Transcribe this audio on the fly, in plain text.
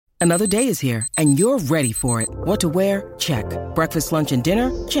Another day is here, and you're ready for it. What to wear? Check. Breakfast, lunch, and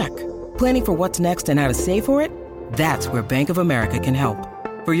dinner? Check. Planning for what's next and how to save for it? That's where Bank of America can help.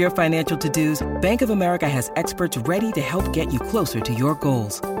 For your financial to-dos, Bank of America has experts ready to help get you closer to your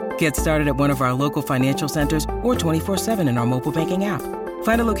goals. Get started at one of our local financial centers or 24/7 in our mobile banking app.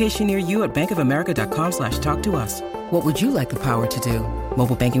 Find a location near you at bankofamerica.com/talktous. What would you like the power to do?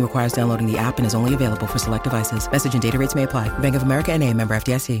 Mobile banking requires downloading the app and is only available for select devices. Message and data rates may apply. Bank of America N.A., member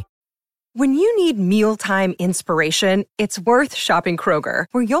FDIC. When you need mealtime inspiration, it's worth shopping Kroger,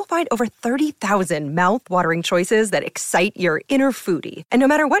 where you'll find over 30,000 mouth-watering choices that excite your inner foodie. And no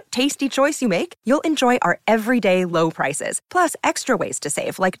matter what tasty choice you make, you'll enjoy our everyday low prices, plus extra ways to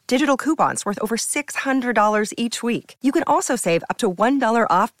save, like digital coupons worth over $600 each week. You can also save up to $1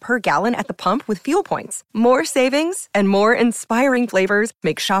 off per gallon at the pump with fuel points. More savings and more inspiring flavors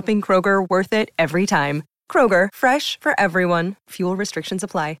make shopping Kroger worth it every time. Kroger, fresh for everyone. Fuel restrictions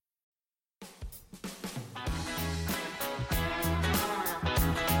apply.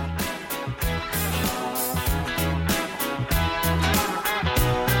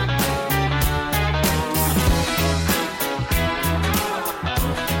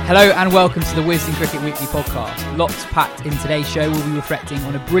 Hello and welcome to the Wisden Cricket Weekly podcast. Lots packed in today's show. We'll be reflecting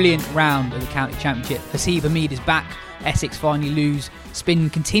on a brilliant round of the County Championship. Hameed is back. Essex finally lose. Spin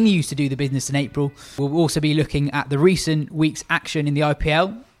continues to do the business in April. We'll also be looking at the recent week's action in the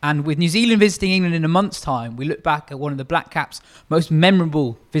IPL. And with New Zealand visiting England in a month's time, we look back at one of the Black Caps' most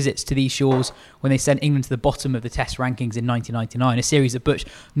memorable visits to these shores when they sent England to the bottom of the Test rankings in 1999, a series that Butch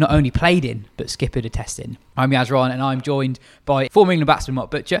not only played in, but skippered a Test in. I'm Yaz Ryan, and I'm joined by former England batsman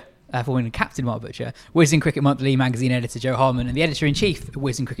Mark Butcher, former England captain Mark Butcher, Wisden Cricket Monthly magazine editor Joe Harman, and the editor-in-chief of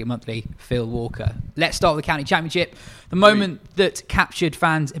Wisden Cricket Monthly, Phil Walker. Let's start with the County Championship. The moment that captured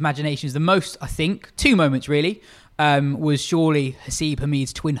fans' imaginations the most, I think, two moments really, was surely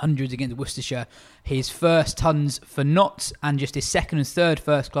Hameed's twin hundreds against Worcestershire. His first tons for knots and just his second and third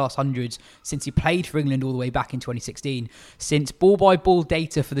first-class hundreds since he played for England all the way back in 2016. Since ball-by-ball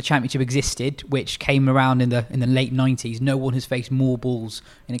data for the championship existed, which came around in the late 90s, no one has faced more balls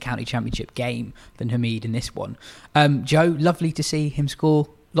in a county championship game than Hameed in this one. Joe, lovely to see him score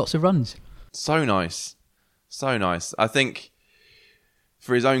lots of runs. So nice. So nice. I think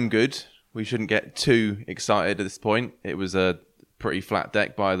for his own good, we shouldn't get too excited at this point. It was a pretty flat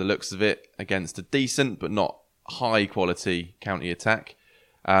deck by the looks of it against a decent but not high quality county attack.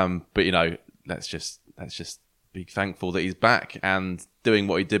 But you know, let's just be thankful that he's back and doing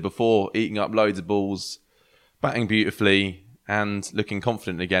what he did before, eating up loads of balls, batting beautifully and looking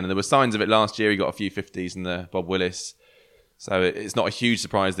confident again. And there were signs of it last year. He got a few 50s in the Bob Willis. So it's not a huge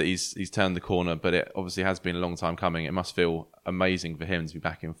surprise that he's turned the corner, but it obviously has been a long time coming. It must feel amazing for him to be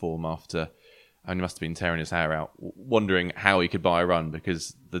back in form after, and he must have been tearing his hair out, wondering how he could buy a run,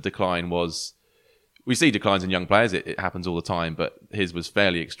 because the decline was... We see declines in young players, it happens all the time, but his was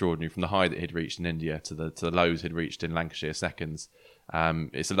fairly extraordinary from the high that he'd reached in India to the lows he'd reached in Lancashire seconds.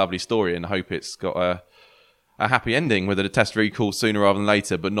 It's a lovely story, and I hope it's got a happy ending with a test recall sooner rather than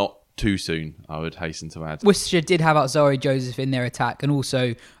later, but not too soon, I would hasten to add. Worcestershire did have Alzari Joseph in their attack, and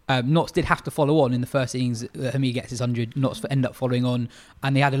also Notts did have to follow on in the first innings. Hameed gets his 100, Notts end up following on,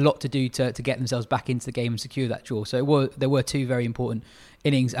 and they had a lot to do to get themselves back into the game and secure that draw. So there were two very important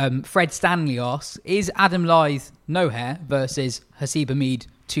innings. Fred Stanley asks, is Adam Lyth no hair versus Hameed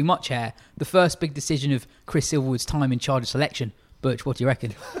too much hair the first big decision of Chris Silverwood's time in charge of selection? Butch, what do you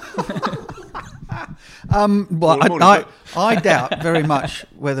reckon? I doubt very much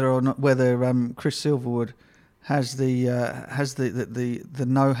whether Chris Silverwood has the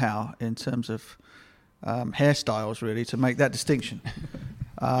know-how in terms of hairstyles really to make that distinction.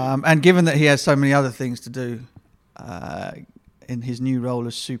 And given that he has so many other things to do in his new role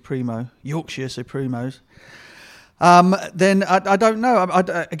as Yorkshire Supremos, then I don't know.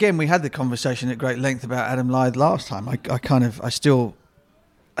 Again, we had the conversation at great length about Adam Lyth last time.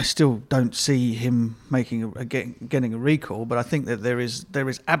 I still don't see him getting a recall, but I think that there is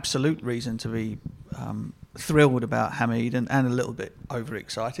absolute reason to be thrilled about Hameed and a little bit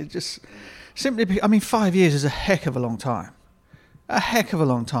overexcited. Just simply, 5 years is a heck of a long time. A heck of a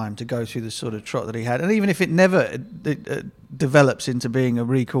long time to go through the sort of trot that he had, and even if it never develops into being a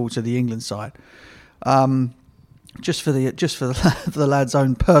recall to the England side. Just for the lad's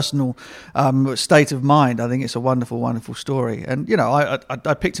own personal state of mind, I think it's a wonderful, wonderful story. And you know,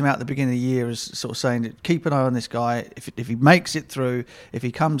 I picked him out at the beginning of the year as sort of saying, keep an eye on this guy. If he makes it through, if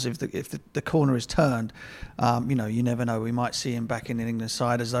the corner is turned, you never know. We might see him back in the England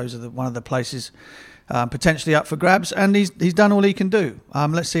side, as those are one of the places potentially up for grabs, and he's done all he can do.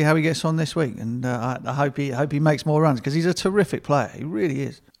 Let's see how he gets on this week, and I hope he makes more runs because he's a terrific player. He really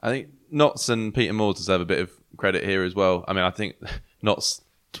is. I think Notts and Peter Moore deserve a bit of credit here as well. I mean, I think Notts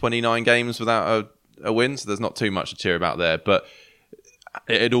 29 games without a win, so there's not too much to cheer about there. But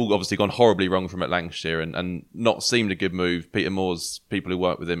it had all obviously gone horribly wrong from at Lancashire, and Notts seemed a good move. Peter Moore's people who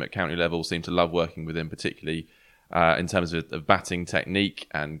work with him at county level seem to love working with him, particularly in terms of batting technique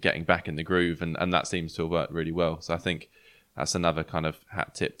and getting back in the groove, and that seems to have worked really well. So I think that's another kind of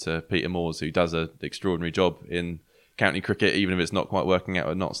hat tip to Peter Moores, who does an extraordinary job in county cricket, even if it's not quite working out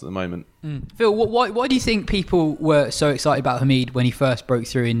at Notts at the moment. Phil, why do you think people were so excited about Hameed when he first broke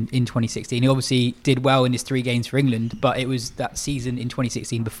through in 2016? He obviously did well in his 3 games for England, but it was that season in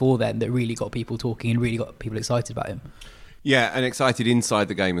 2016 before then that really got people talking and really got people excited about him. Yeah, and excited inside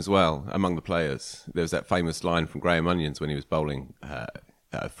the game as well, among the players. There was that famous line from Graham Onions when he was bowling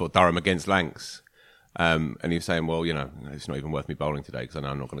for Durham against Lancs. And he was saying, well, it's not even worth me bowling today because I know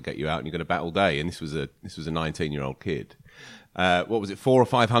I'm not going to get you out and you're going to bat all day. And this was a 19-year-old kid. What was it, 400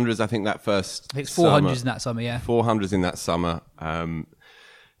 or 500s, I think, that first I think it's 400s in that summer, yeah. 400s in that summer.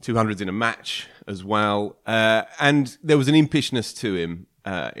 200s in a match as well. And there was an impishness to him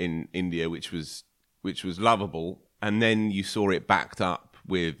in India, which was lovable. And then you saw it backed up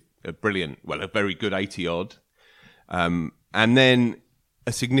with a very good 80-odd. And then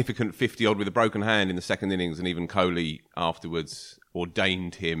a significant 50-odd with a broken hand in the second innings. And even Kohli afterwards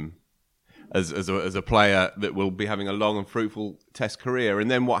ordained him as a player that will be having a long and fruitful Test career. And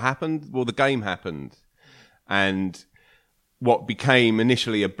then what happened? Well, the game happened. And what became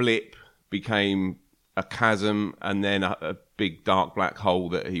initially a blip became a chasm, and then a big dark black hole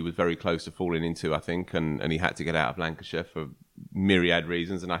that he was very close to falling into, I think, and he had to get out of Lancashire for myriad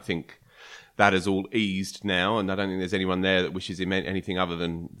reasons, and I think that has all eased now, and I don't think there's anyone there that wishes him anything other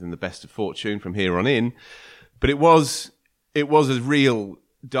than the best of fortune from here on in. But it was a real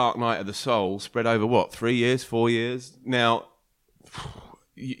dark night of the soul spread over 3 years, 4 years. Now,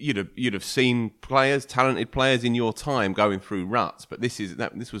 you'd have seen talented players in your time going through ruts, but this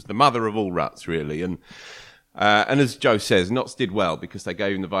was the mother of all ruts, really. And as Joe says, Notts did well because they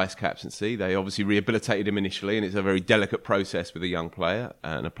gave him the vice captaincy. They obviously rehabilitated him initially, and it's a very delicate process with a young player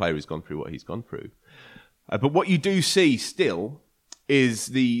and a player who's gone through what he's gone through. But what you do see still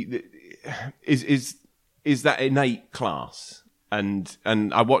is is that innate class. And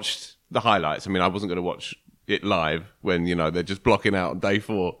I watched the highlights. I mean, I wasn't going to watch it live when they're just blocking out on day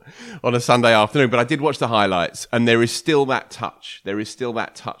 4 on a Sunday afternoon, but I did watch the highlights, and there is still that touch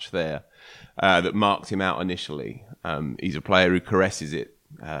there that marked him out initially. He's a player who caresses it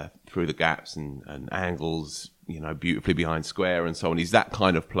through the gaps and angles beautifully behind square and so on. He's that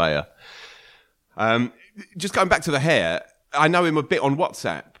kind of player. Just going back to the hair, I know him a bit on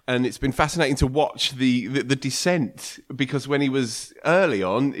WhatsApp, and it's been fascinating to watch the descent, because when he was early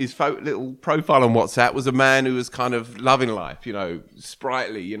on, his little profile on WhatsApp was a man who was kind of loving life,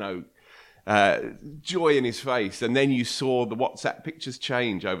 sprightly, joy in his face. And then you saw the WhatsApp pictures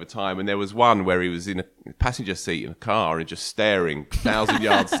change over time, and there was one where he was in a passenger seat in a car and just staring,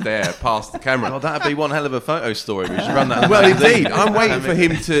 1,000-yard stare past the camera. Well, that'd be one hell of a photo story. We should run that. Well, indeed. I'm waiting for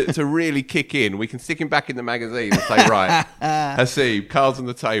him to really kick in. We can stick him back in the magazine and say, right, Haseeb, cards on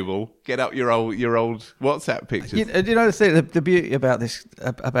the table, get up your old WhatsApp pictures. The beauty about this,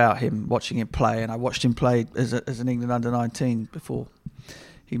 about him, watching him play, and I watched him play as an England under-19 before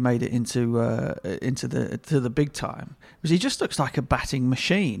he made it into the big time, was he just looks like a batting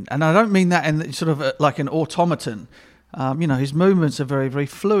machine. And I don't mean that in sort of like an automaton. His movements are very, very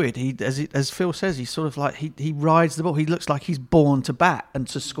fluid. As Phil says, he's sort of like he rides the ball. He looks like he's born to bat and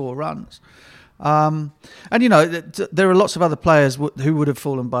to score runs. There are lots of other players who would have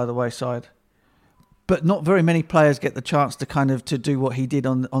fallen by the wayside, but not very many players get the chance to do what he did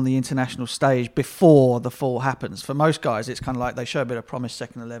on the international stage before the fall happens. For most guys, it's kind of like they show a bit of promise,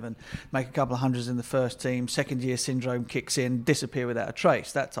 second 11, make a couple of hundreds in the first team, second year syndrome kicks in, disappear without a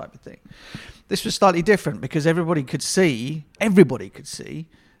trace, that type of thing. This was slightly different because everybody could see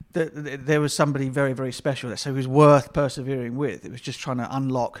that there was somebody very, very special there, so he was worth persevering with. It was just trying to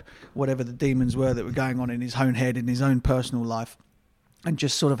unlock whatever the demons were that were going on in his own head, in his own personal life, and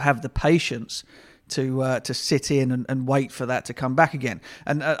just sort of have the patience to sit in and wait for that to come back again.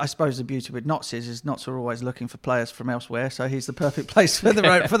 And I suppose the beauty with Notts is Notts are always looking for players from elsewhere, so he's the perfect place for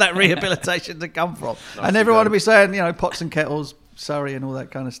that rehabilitation to come from. Nice. And everyone will be saying, pots and kettles, Surrey and all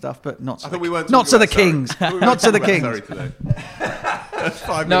that kind of stuff, but Notts are the Kings. Not to the Kings.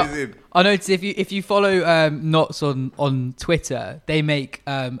 5 minutes in. I noticed if you follow Knots on Twitter, they make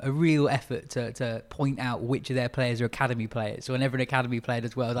a real effort to point out which of their players are academy players. So whenever an academy player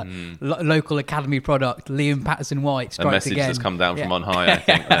does well, like local academy product, Liam Patterson-White strikes a message again. that's come down from on high, I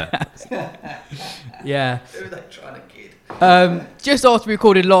think. Yeah. Who are they trying to kid? Just after we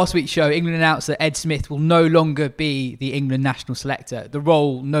recorded last week's show, England announced that Ed Smith will no longer be the England national selector. The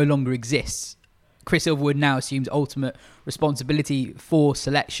role no longer exists. Chris Silverwood now assumes ultimate responsibility for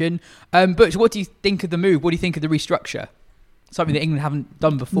selection. Butch, what do you think of the move? What do you think of the restructure? Something that England haven't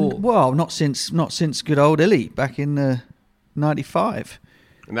done before. Well, not since good old Illy back in '95.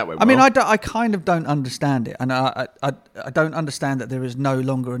 And that went I mean, well. I kind of don't understand it, and I don't understand that there is no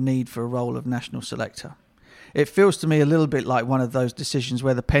longer a need for a role of national selector. It feels to me a little bit like one of those decisions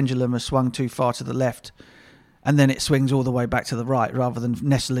where the pendulum has swung too far to the left and then it swings all the way back to the right rather than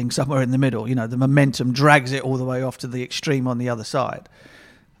nestling somewhere in the middle. You know, the momentum drags it all the way off to the extreme on the other side.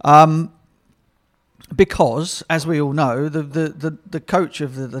 Because, as we all know, the coach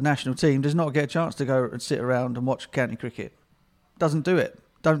of the national team does not get a chance to go and sit around and watch county cricket. Doesn't do it.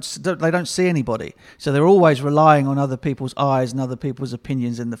 They don't see anybody. So they're always relying on other people's eyes and other people's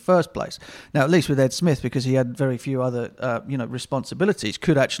opinions in the first place. Now, at least with Ed Smith, because he had very few other responsibilities,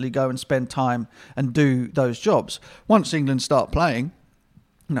 could actually go and spend time and do those jobs. Once England start playing,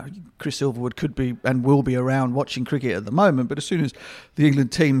 Chris Silverwood could be and will be around watching cricket at the moment, but as soon as the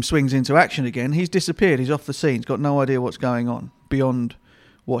England team swings into action again, he's disappeared. He's off the scene. He's got no idea what's going on beyond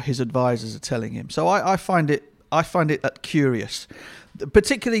what his advisors are telling him. So I find it curious,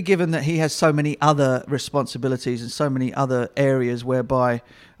 particularly given that he has so many other responsibilities and so many other areas whereby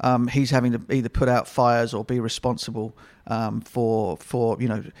he's having to either put out fires or be responsible for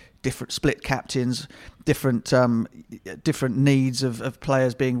different split captains, different needs of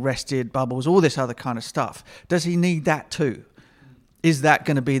players being rested, bubbles, all this other kind of stuff. Does he need that too? Is that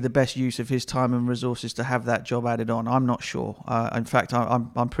going to be the best use of his time and resources to have that job added on? I'm not sure. In fact,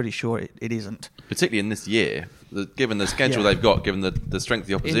 I'm pretty sure it isn't. Particularly in this year, given the schedule they've got, given the strength of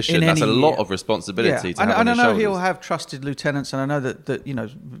the opposition, in that's a lot year. of responsibility to have and on I his know shoulders. he'll have trusted lieutenants, and I know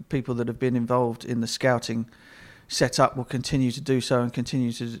that people that have been involved in the scouting setup will continue to do so and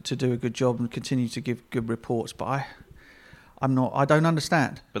continue to do a good job and continue to give good reports. But I don't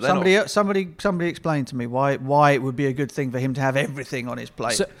understand. But somebody explain to me why it would be a good thing for him to have everything on his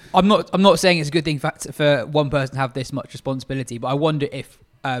plate. So I'm not saying it's a good thing for one person to have this much responsibility, but I wonder if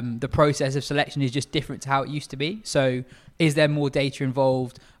the process of selection is just different to how it used to be. So is there more data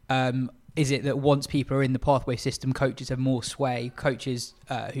involved? Is it that once people are in the pathway system, coaches have more sway, coaches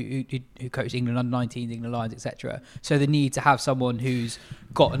who coach England under-19s, England Lions, etc. So the need to have someone who's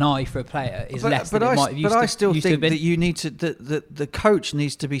got an eye for a player is less than it might have used to. But I still think that that you need to the coach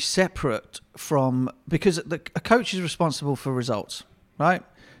needs to be separate from, because a coach is responsible for results, right?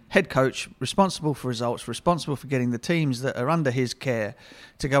 Head coach responsible for results, responsible for getting the teams that are under his care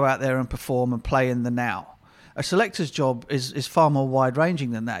to go out there and perform and play in the now. A selector's job is far more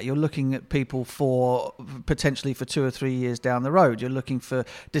wide-ranging than that. You're looking at people for potentially for 2 or 3 years down the road. You're looking for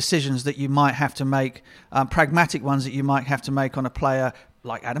decisions that you might have to make, pragmatic ones that you might have to make on a player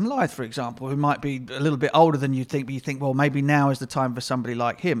like Adam Lyth, for example, who might be a little bit older than you think, but you think, well, maybe now is the time for somebody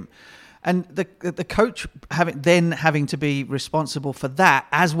like him. And the coach having to be responsible for that,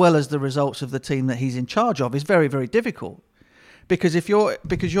 as well as the results of the team that he's in charge of, is very, very difficult. Because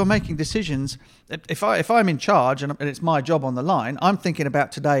you're making decisions, if I'm in charge and it's my job on the line, I'm thinking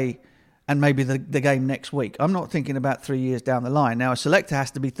about today and maybe the game next week. I'm not thinking about 3 years down the line. Now, a selector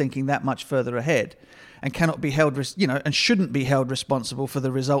has to be thinking that much further ahead, and cannot be held, and shouldn't be held responsible for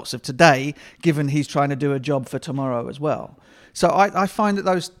the results of today, given he's trying to do a job for tomorrow as well. So I find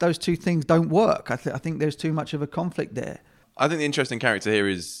that those two things don't work. I think there's too much of a conflict there. I think the interesting character here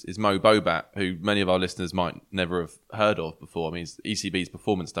is Mo Bobat, who many of our listeners might never have heard of before. I mean, he's ECB's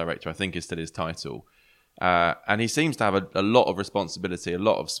performance director, I think is still his title. And he seems to have a lot of responsibility, a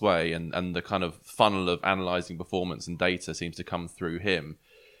lot of sway, and the kind of funnel of analysing performance and data seems to come through him.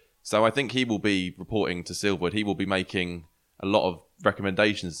 So I think he will be reporting to Silverwood. He will be making a lot of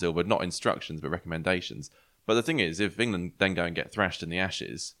recommendations to Silverwood, not instructions, but recommendations. But the thing is, if England then go and get thrashed in the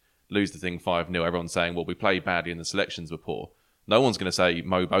Ashes, lose the thing 5-0, everyone's saying, well, we played badly and the selections were poor. No one's going to say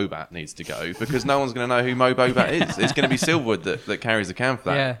Mo Bobat needs to go, because no one's going to know who Mo Bobat is. It's going to be Silverwood that carries the can for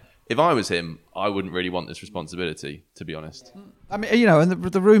that. Yeah. If I was him, I wouldn't really want this responsibility, to be honest. I mean, and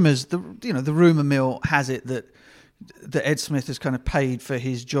the rumours, the rumour mill has it that that Ed Smith has kind of paid for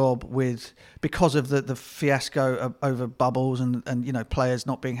his job because of the fiasco over bubbles and players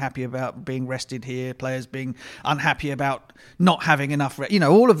not being happy about being rested here, players being unhappy about not having enough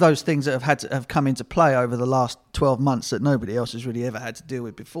all of those things that have come into play over the last 12 months that nobody else has really ever had to deal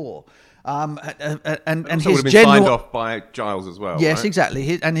with before. And his his would have been general signed off by Giles as well. Yes, right? exactly.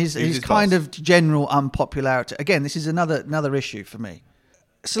 His kind boss. of general unpopularity. Again, this is another issue for me.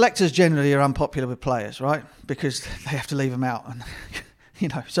 Selectors generally are unpopular with players, right? Because they have to leave them out, and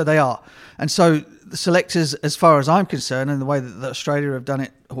so they are. And so the selectors, as far as I'm concerned, and the way that Australia have done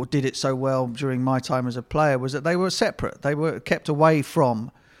it or did it so well during my time as a player, was that they were separate. They were kept away from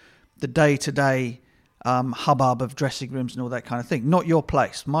the day-to-day hubbub of dressing rooms and all that kind of thing. Not your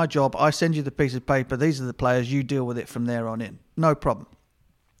place. My job, I send you the piece of paper. These are the players. You deal with it from there on in. No problem.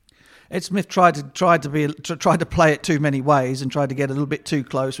 Ed Smith tried to play it too many ways and tried to get a little bit too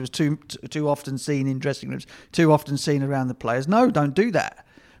close. Was too often seen in dressing rooms, too often seen around the players. No, don't do that.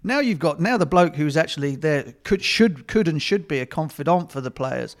 Now the bloke who's actually there could and should be a confidant for the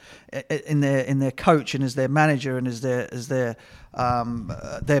players in their coach and as their manager and as their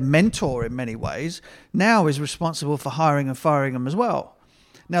mentor in many ways. Now is responsible for hiring and firing them as well.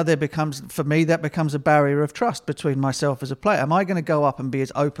 Now that becomes a barrier of trust between myself as a player. Am I going to go up and be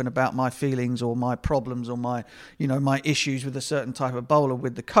as open about my feelings or my problems or my issues with a certain type of bowler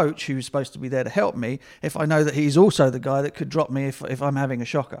with the coach who's supposed to be there to help me if I know that he's also the guy that could drop me if I'm having a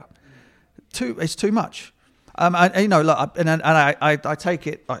shocker? It's too much. I take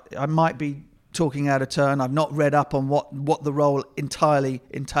it. I might be talking out of turn. I've not read up on what the role entirely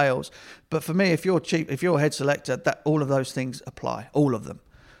entails. But for me, if you're head selector, that all of those things apply, all of them.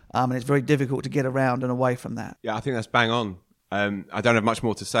 And it's very difficult to get around and away from that. Yeah, I think that's bang on. I don't have much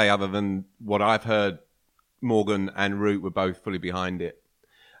more to say other than what I've heard. Morgan and Root were both fully behind it.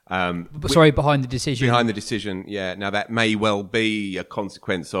 Behind the decision. Behind the decision, yeah. Now, that may well be a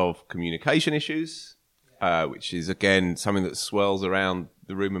consequence of communication issues, which is, again, something that swirls around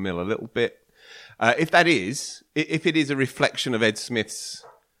the rumour mill a little bit. If it is a reflection of Ed Smith's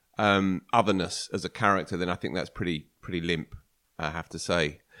otherness as a character, then I think that's pretty limp, I have to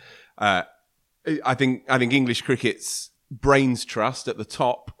say. I think English cricket's brains trust at the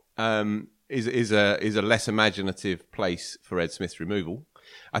top is a less imaginative place for Ed Smith's removal.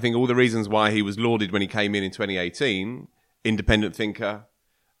 I think all the reasons why he was lauded when he came in 2018, independent thinker,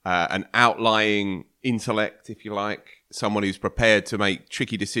 an outlying intellect, if you like, someone who's prepared to make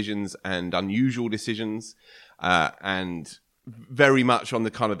tricky decisions and unusual decisions, and very much on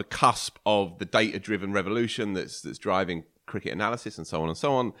the kind of the cusp of the data-driven revolution that's driving cricket analysis and so on and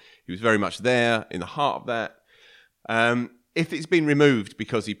so on. He was very much there in the heart of that. If it's been removed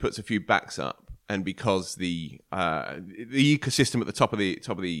because he puts a few backs up and because the ecosystem at the top of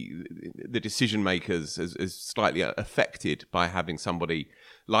the decision makers is slightly affected by having somebody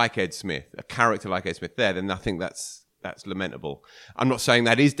like Ed Smith, a character like Ed Smith there, then I think that's lamentable. I'm not saying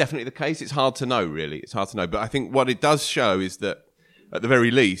that is definitely the case. It's hard to know, really. It's hard to know. But I think what it does show is that, at the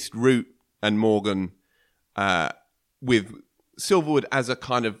very least, Root and Morgan, with Silverwood as a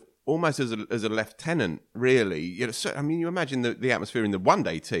kind of almost as a lieutenant, really. You imagine the atmosphere in the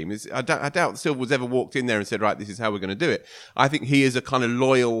one-day team. I doubt Silverwood's ever walked in there and said, right, this is how we're going to do it. I think he is a kind of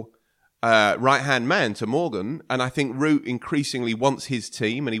loyal right-hand man to Morgan, and I think Root increasingly wants his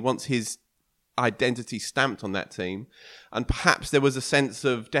team and he wants his identity stamped on that team. And perhaps there was a sense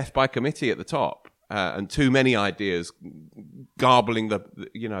of death by committee at the top, and too many ideas garbling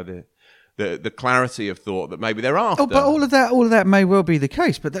the clarity of thought that maybe they're after. Oh, but all of that may well be the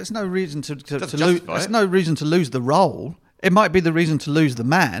case, but that's no reason to lose. That's no reason to lose the role. It might be the reason to lose the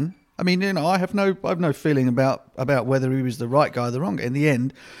man. I mean, I have no feeling about whether he was the right guy or the wrong guy. In the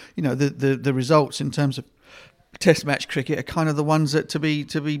end, the results in terms of Test match cricket are kind of the ones that to be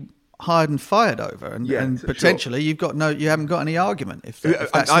hired and fired over, and potentially you haven't got any argument if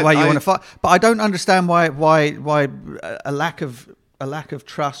that's the way you want to fight. But I don't understand why a lack of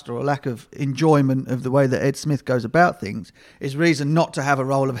trust or a lack of enjoyment of the way that Ed Smith goes about things is reason not to have a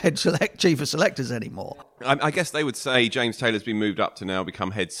role of chief of selectors anymore. I guess they would say James Taylor's been moved up to now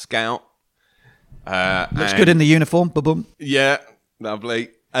become head scout. Looks good in the uniform. Boom. Yeah, lovely.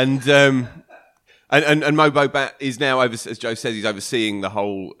 And Mobo Bat is now, as Joe says, he's overseeing the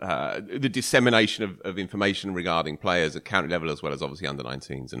whole the dissemination of information regarding players at county level as well as obviously under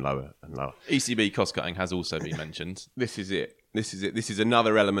 19s and lower. ECB cost cutting has also been mentioned. This is it. This is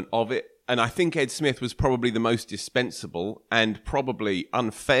another element of it. And I think Ed Smith was probably the most dispensable, and probably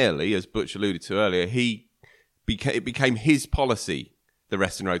unfairly, as Butch alluded to earlier, it became his policy, the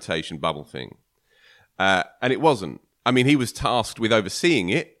rest and rotation bubble thing. And it wasn't. I mean, he was tasked with overseeing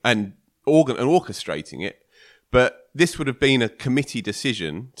it and orchestrating it, But this would have been a committee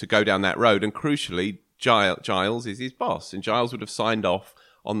decision to go down that road. And crucially, Giles is his boss, and Giles would have signed off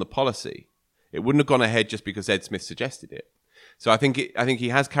on the policy. It wouldn't have gone ahead just because Ed Smith suggested it. So I think he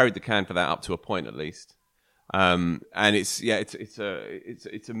has carried the can for that up to a point at least. And it's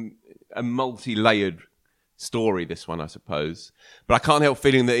a multi-layered story, this one, I suppose. But I can't help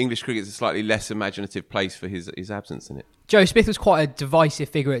feeling that English cricket is a slightly less imaginative place for his absence in it. Joe Smith was quite a divisive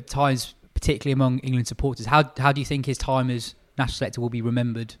figure at times, particularly among England supporters. How do you think his time as national selector will be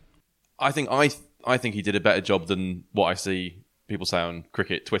remembered? I think he did a better job than what I see people say on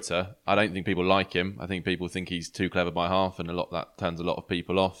cricket Twitter. I don't think people like him. I think people think he's too clever by half, and that turns a lot of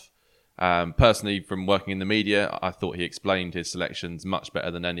people off. Personally, from working in the media, I thought he explained his selections much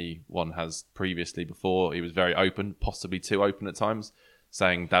better than anyone has previously before. He was very open, possibly too open at times.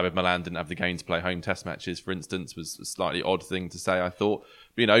 Saying David Malan didn't have the game to play home test matches, for instance, was a slightly odd thing to say, I thought.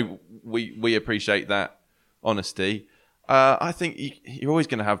 But, we appreciate that honesty. I think you're always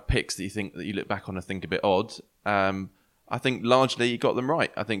going to have picks that you look back on and think a bit odd. I think largely he got them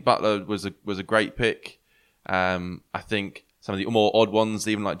right. I think Butler was a great pick. I think some of the more odd ones,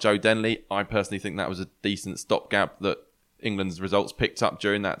 even like Joe Denley, I personally think that was a decent stopgap that England's results picked up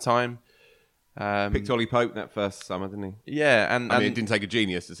during that time. Picked Ollie Pope that first summer, didn't he? Yeah, and it didn't take a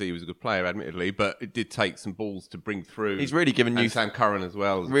genius to see he was a good player, admittedly, but it did take some balls to bring through. He's really given youth, Sam Curran as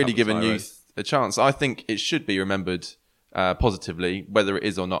well, really given youth a chance. I think it should be remembered positively, whether it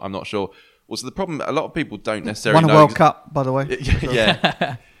is or not. I'm not sure. Well, so the problem, a lot of people don't necessarily won a World Cup, by the way.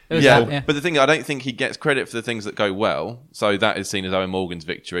 Yeah. Yeah, but the thing, I don't think he gets credit for the things that go well. So that is seen as Owen Morgan's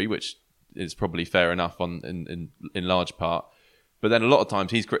victory, which is probably fair enough in large part. But then a lot of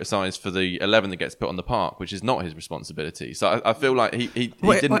times he's criticised for the 11 that gets put on the park, which is not his responsibility. So I feel like he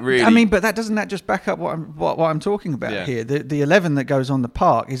didn't really. I mean, but doesn't that just back up what I'm talking about here? The 11 that goes on the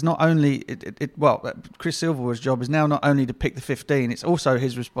park is not only Chris Silverwood's job is now not only to pick the 15, it's also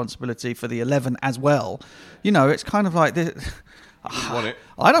his responsibility for the 11 as well. It's kind of like this. You want it?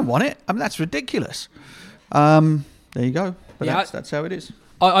 I don't want it. I mean, that's ridiculous. There you go. But that's how it is.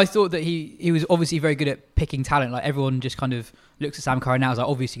 I thought that he was obviously very good at picking talent. Like everyone just kind of looks at Sam Curry now as like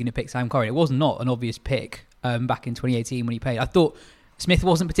obviously going to pick Sam Curry. It was not an obvious pick back in 2018 when he played. I thought Smith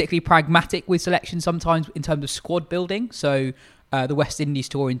wasn't particularly pragmatic with selection sometimes in terms of squad building. So the West Indies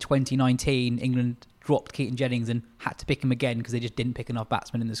tour in 2019, England dropped Keaton Jennings and had to pick him again because they just didn't pick enough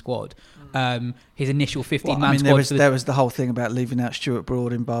batsmen in the squad. His initial 15-man squad... There was the whole thing about leaving out Stuart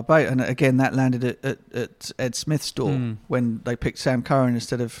Broad in Barbados, and again that landed at Ed Smith's door when they picked Sam Curran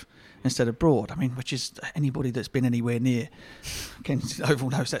instead of Broad. I mean, which is anybody that's been anywhere near Kensington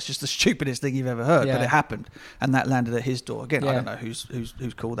Oval knows that's just the stupidest thing you've ever heard. But it happened, and that landed at his door. Again, I don't know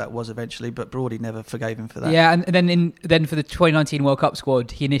whose call that was eventually, but Broady never forgave him for that. Yeah, and then for the 2019 World Cup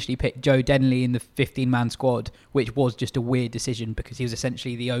squad, he initially picked Joe Denley in the 15-man squad, which was just a weird decision because he was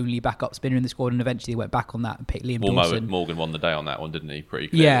essentially the only backup spinner in the squad, and eventually went back on that and picked Liam Dawson. Morgan won the day on that one, didn't he? Pretty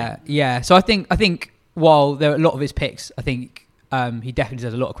clearly. Yeah. So I think while there are a lot of his picks, I think he definitely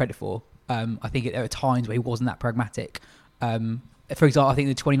deserves a lot of credit for. I think there are times where he wasn't that pragmatic. For example, I think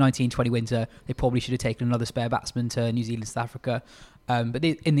the 2019-20 winter, they probably should have taken another spare batsman to New Zealand, South Africa. But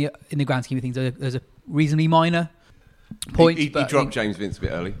in the grand scheme of things, there's a reasonably minor point. He dropped James Vince a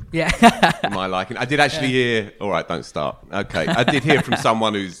bit early. Yeah. In my liking. I did actually hear... All right, don't start. Okay. I did hear from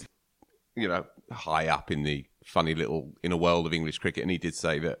someone who's, high up in the funny little inner world of English cricket, and he did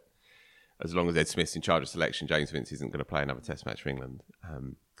say that as long as Ed Smith's in charge of selection, James Vince isn't going to play another test match for England.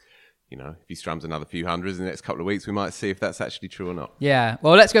 If he strums another few hundreds in the next couple of weeks, we might see if that's actually true or not. Yeah.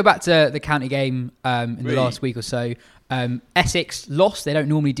 Well, let's go back to the county game in the last week or so. Essex lost. They don't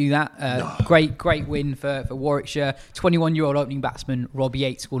normally do that. No. Great win for Warwickshire. 21-year-old opening batsman Rob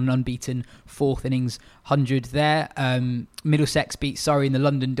Yates scored an unbeaten fourth innings 100 there. Middlesex beat Surrey in the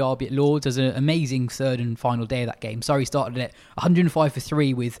London derby at Lords. There's an amazing third and final day of that game. Surrey started at 105 for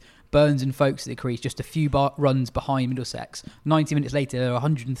 3 with Burns and Folkes at the crease, just a few runs behind Middlesex. 90 minutes later, there were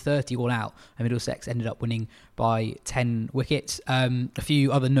 130 all out, and Middlesex ended up winning by 10 wickets. A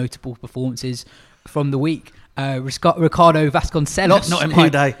few other notable performances from the week. Ricardo Vasconcelos. Not in my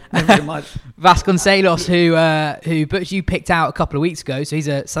day. Never in my... Vasconcelos, who Butch, you picked out a couple of weeks ago. So he's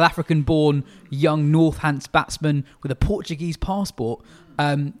a South African-born young Northants batsman with a Portuguese passport.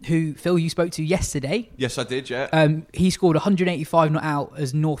 Who, Phil, you spoke to yesterday. Yes, I did, yeah. He scored 185 not out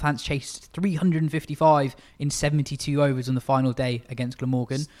as Northants chased 355 in 72 overs on the final day against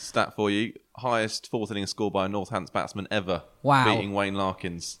Glamorgan. Stat for you, highest fourth innings score by a Northants batsman ever. Wow. Beating Wayne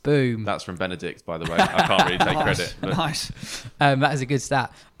Larkins. Boom. That's from Benedict, by the way. I can't really take credit. But. Nice. That is a good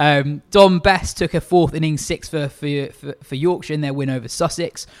stat. Dom Best took a fourth innings six for Yorkshire in their win over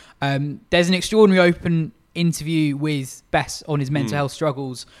Sussex. There's an extraordinary interview with Bess on his mental health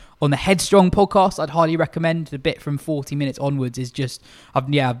struggles on the Headstrong podcast. I'd highly recommend. The bit from 40 minutes onwards is just, I've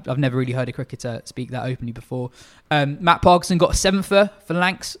never really heard a cricketer speak that openly before. Matt Parkinson got a 7-fer for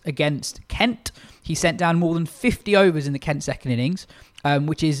Lancs against Kent. He sent down more than 50 overs in the Kent second innings,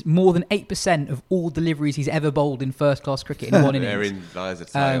 which is more than 8% of all deliveries he's ever bowled in first-class cricket in one innings. Therein lies a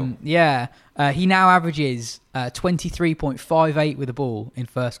tale. He now averages 23.58 with a ball in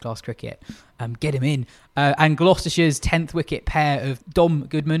first-class cricket. Get him in. And Gloucestershire's 10th wicket pair of Dom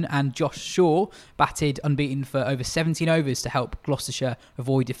Goodman and Josh Shaw batted unbeaten for over 17 overs to help Gloucestershire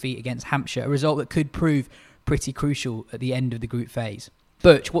avoid defeat against Hampshire, a result that could prove pretty crucial at the end of the group phase.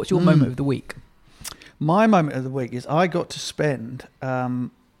 Birch, what's your moment of the week? My moment of the week is I got to spend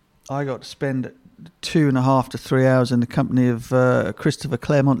 2.5 to 3 hours in the company of Christopher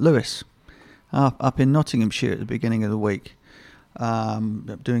Claremont Lewis up in Nottinghamshire at the beginning of the week,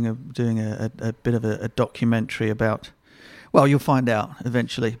 doing a bit of a documentary about, well, you'll find out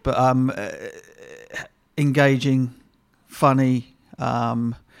eventually, but engaging, funny,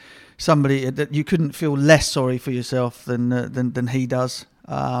 somebody that you couldn't feel less sorry for yourself than he does.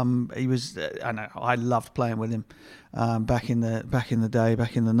 He was, I know, I loved playing with him back in the day,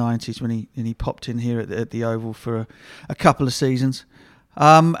 back in the 90s when he popped in here at the Oval for a couple of seasons.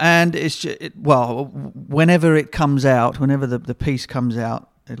 And it's just, whenever it comes out, whenever the piece comes out,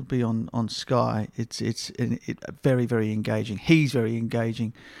 it'll be on Sky. It's very, very engaging. He's very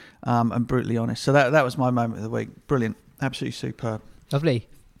engaging and brutally honest. So that was my moment of the week. Brilliant, absolutely superb. Lovely.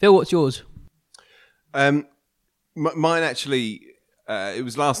 Phil, what's yours? Mine actually. It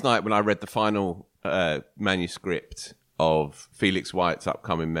was last night when I read the final manuscript of Felix White's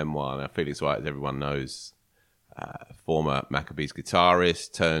upcoming memoir. Now, Felix White, as everyone knows, former Maccabees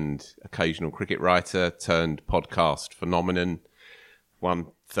guitarist, turned occasional cricket writer, turned podcast phenomenon,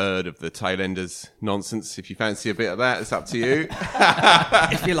 1/3 of the Tailenders nonsense. If you fancy a bit of that, it's up to you.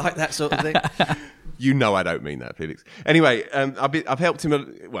 If you like that sort of thing. You know I don't mean that, Felix. Anyway, I've helped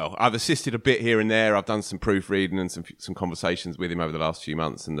him. I've assisted a bit here and there. I've done some proofreading and some conversations with him over the last few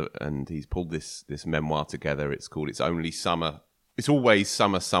months, and he's pulled this memoir together. It's called "It's Only Summer." It's always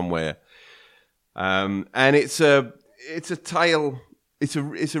summer somewhere, and it's a tale. It's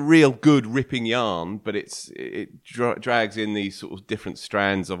a real good ripping yarn, but it drags in these sort of different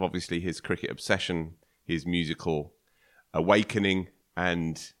strands of obviously his cricket obsession, his musical awakening,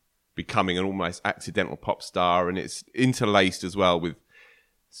 and becoming an almost accidental pop star, and it's interlaced as well with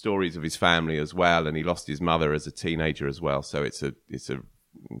stories of his family as well, and he lost his mother as a teenager as well, so it's a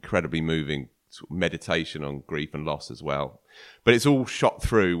incredibly moving sort of meditation on grief and loss as well. But it's all shot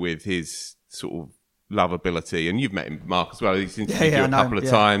through with his sort of lovability, and you've met him, Mark, as well. He's interviewed you a couple of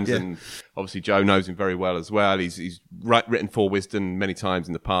times, and obviously Joe knows him very well as well. He's written for Wisden many times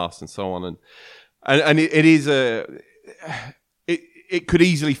in the past and so on, and it is It could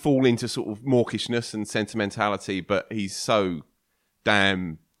easily fall into sort of mawkishness and sentimentality, but he's so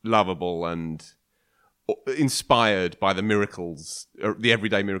damn lovable and inspired by the miracles, the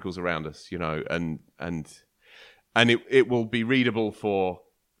everyday miracles around us, you know, and it will be readable for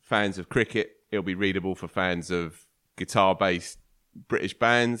fans of cricket. It'll be readable for fans of guitar-based British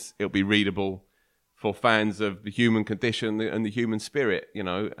bands. It'll be readable for fans of the human condition and the human spirit, you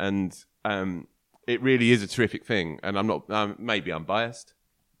know, and it really is a terrific thing, and I'm not. Maybe I'm biased,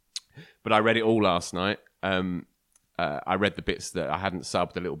 but I read it all last night. I read the bits that I hadn't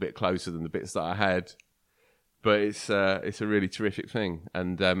subbed a little bit closer than the bits that I had, but it's a really terrific thing,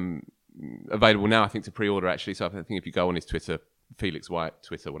 and available now, I think, to pre-order actually. So I think if you go on his Twitter, Felix White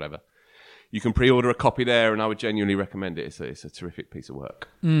Twitter, whatever, you can pre-order a copy there, and I would genuinely recommend it. It's a terrific piece of work.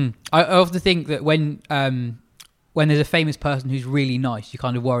 I often think that when there's a famous person who's really nice, you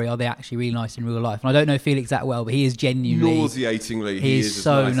kind of worry, are they actually really nice in real life? And I don't know Felix that well, but he is genuinely... Nauseatingly, he is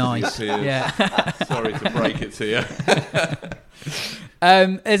so nice. Yeah. Sorry to break it to you.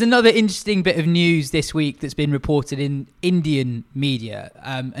 There's another interesting bit of news this week that's been reported in Indian media,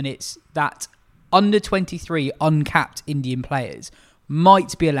 and it's that under 23 uncapped Indian players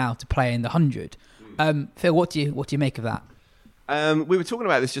might be allowed to play in the 100. Phil, what do you make of that? We were talking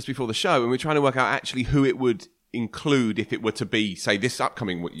about this just before the show, and we were trying to work out actually who it would include if it were to be, say, this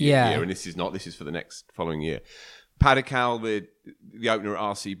upcoming year, and this is for the next following year. Padikal, the opener at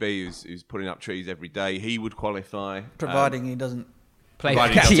RCB, who's putting up trees every day, he would qualify. Providing he doesn't play the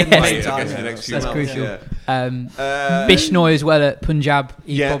next few That's months. crucial. Yeah. Bishnoi as well at Punjab,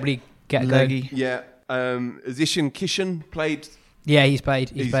 he'd probably get a go. leggy. Zishan Kishan played. Yeah, he's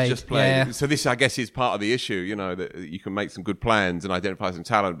played. He's just played. Yeah. So this, I guess, is part of the issue, you know, that you can make some good plans and identify some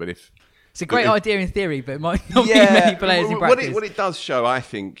talent, but if... It's a great idea in theory, but it might not be many players in practice. What it does show, I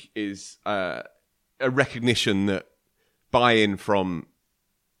think, is a recognition that buy-in from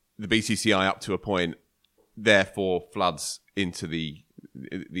the BCCI up to a point, therefore floods into the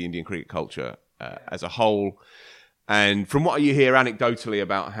Indian cricket culture as a whole. And from what you hear anecdotally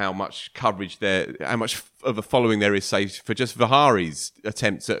about how much coverage there, how much of a following there is, say, for just Vihari's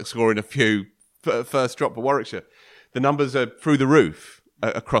attempts at scoring a few first drop for Warwickshire, the numbers are through the roof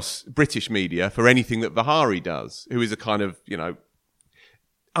across British media for anything that Vihari does, who is a kind of,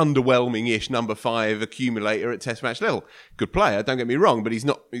 underwhelming-ish number 5 accumulator at Test match level. Good player, don't get me wrong, but he's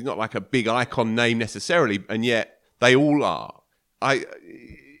not like a big icon name necessarily, and yet they all are.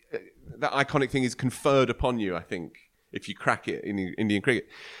 That iconic thing is conferred upon you, I think, if you crack it in Indian cricket.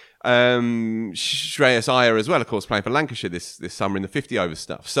 Shreyas Iyer as well, of course, playing for Lancashire this summer in the 50-over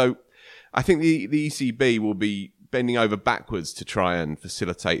stuff. So I think the ECB will be bending over backwards to try and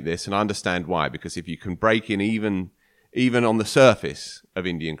facilitate this, and I understand why, because if you can break in even on the surface of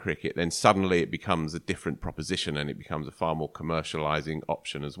Indian cricket, then suddenly it becomes a different proposition and it becomes a far more commercialising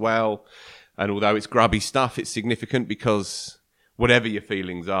option as well. And although it's grubby stuff, it's significant because whatever your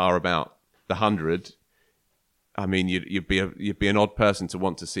feelings are about the 100, I mean, you'd be an odd person to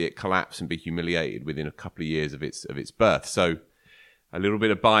want to see it collapse and be humiliated within a couple of years of its birth. So a little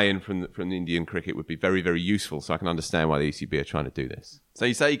bit of buy-in from Indian cricket would be very, very useful. So I can understand why the ECB are trying to do this. So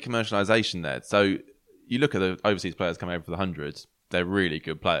you say commercialisation there. So you look at the overseas players coming over for the 100, they're really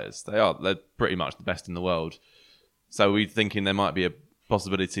good players. They're pretty much the best in the world. So we're thinking there might be a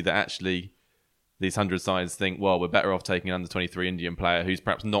possibility that actually these 100 sides think, well, we're better off taking an under-23 Indian player who's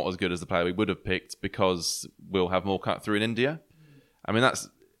perhaps not as good as the player we would have picked because we'll have more cut through in India. I mean,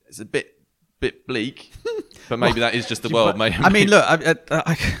 it's a bit bleak, but maybe that is just the world. Maybe. I mean, look,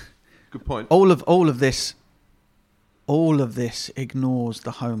 good point. All of this ignores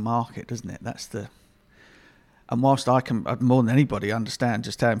the home market, doesn't it? And whilst I can, more than anybody, understand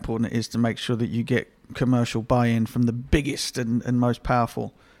just how important it is to make sure that you get commercial buy-in from the biggest and most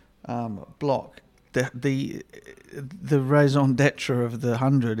powerful block, the raison d'etre of the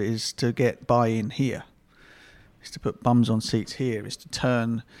 100 is to get buy-in here. Is to put bums on seats here. Is to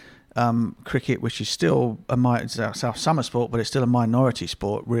turn cricket, which is still it's our summer sport, but it's still a minority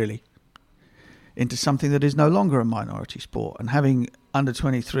sport, really, into something that is no longer a minority sport. And having under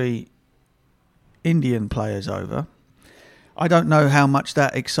 23 Indian players over, I don't know how much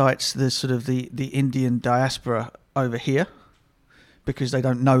that excites the sort of the Indian diaspora over here, because they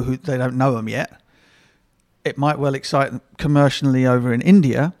don't know them yet. It might well excite them commercially over in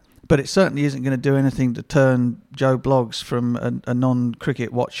India, but it certainly isn't going to do anything to turn Joe Bloggs from a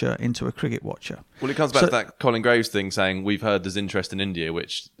non-cricket watcher into a cricket watcher. Well, it comes back to that Colin Graves thing saying we've heard there's interest in India,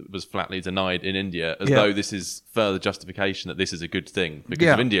 which was flatly denied in India, as though this is further justification that this is a good thing. Because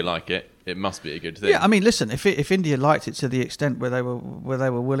if India like it, it must be a good thing. Yeah, I mean, listen, if India liked it to the extent where they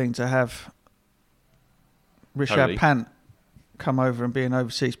were willing to have Rishabh Pant come over and be an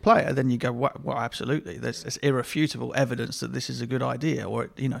overseas player, then you go, well, absolutely. There's irrefutable evidence that this is a good idea,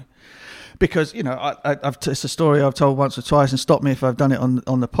 because it's a story I've told once or twice, and stop me if I've done it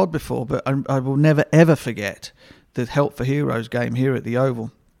on the pod before, but I will never ever forget the Help for Heroes game here at the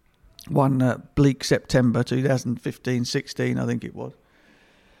Oval. One bleak September 2015-16, I think it was.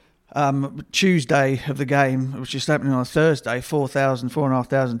 Tuesday of the game, which is happening on a Thursday,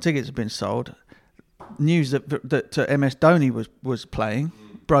 4,500 tickets have been sold. News that MS Dhoni was playing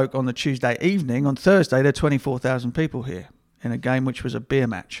broke on the Tuesday evening. On Thursday, there are 24,000 people here in a game which was a beer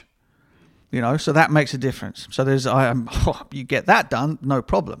match. So that makes a difference. So you get that done, no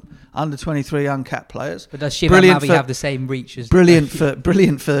problem. Under 23 uncapped players. But does Shivam Mavi have the same reach as brilliant for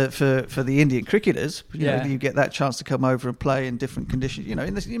the Indian cricketers? You get that chance to come over and play in different conditions.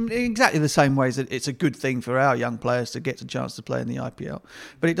 In exactly the same ways that it's a good thing for our young players to get a chance to play in the IPL.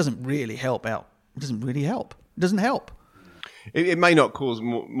 But it doesn't really help out. It doesn't really help. It doesn't help. It may not cause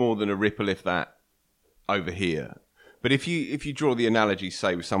more than a ripple, if that, over here. But if you draw the analogy,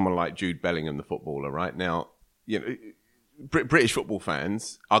 say, with someone like Jude Bellingham, the footballer, right now, British football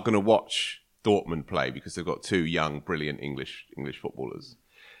fans are going to watch Dortmund play because they've got two young, brilliant English footballers,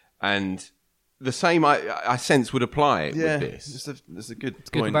 and the same I sense would apply with this. It's a good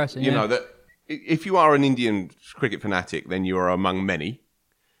point. Comparison. You know that if you are an Indian cricket fanatic, then you are among many.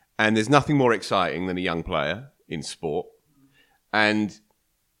 And there's nothing more exciting than a young player in sport. And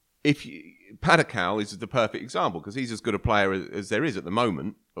Padakal is the perfect example, because he's as good a player as there is at the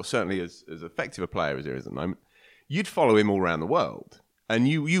moment, or certainly as effective a player as there is at the moment. You'd follow him all around the world. And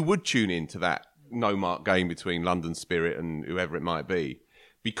you would tune into that no-mark game between London Spirit and whoever it might be,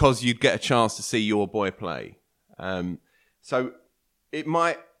 because you'd get a chance to see your boy play. So it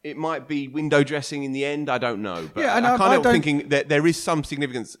might it might be window dressing in the end. I don't know, but Yeah, and I I kind of don't- thinking that there is some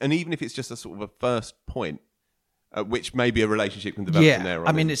significance, and even if it's just a sort of a first point, at which maybe a relationship can develop from there on.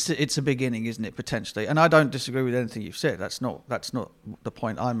 I mean, it's a beginning, isn't it, potentially? And I don't disagree with anything you've said. That's not the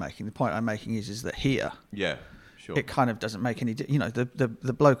point I'm making. The point I'm making is that here, yeah, sure. it kind of doesn't make any.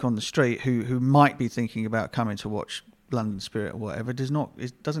 The bloke on the street who might be thinking about coming to watch London Spirit or whatever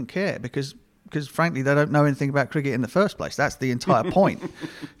doesn't care because frankly they don't know anything about cricket in the first place. That's the entire point. Do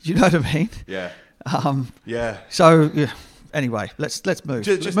you know what I mean? Yeah. Yeah. So anyway, let's move.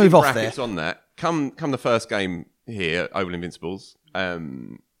 Just let's move in off brackets there. on that. Come the first game here, Oval Invincibles.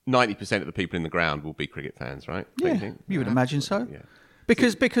 90% of the people in the ground will be cricket fans, right? Don't Yeah, think? you would imagine so. Yeah.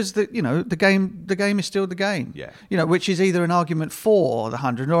 Because the game is still the game. Yeah. Which is either an argument for the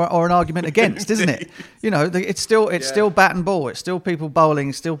 100 or an argument against, isn't it? It's still bat and ball. It's still people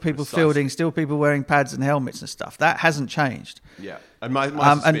bowling, still people fielding, still people wearing pads and helmets and stuff. That hasn't changed. Yeah. And my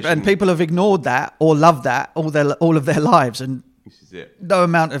and people have ignored that or loved that all of their lives, and this is it. no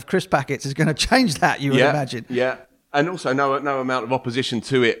amount of crisp packets is going to change that. You would imagine. Yeah. And also, no amount of opposition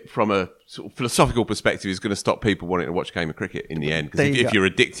to it from a sort of philosophical perspective is going to stop people wanting to watch a game of cricket in the end. Because if you're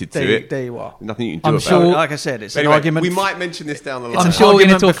addicted to it, there you are. nothing you can do I'm about sure, it. like I said, it's Anyway, an argument. we might mention this down the line. I'm sure we're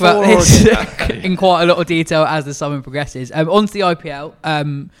going to talk about this Before in quite a lot of detail as the summer progresses. On to the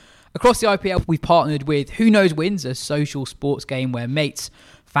IPL. Across the IPL, we've partnered with Who Knows Wins, a social sports game where mates,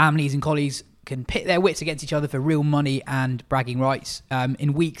 families and colleagues can pit their wits against each other for real money and bragging rights.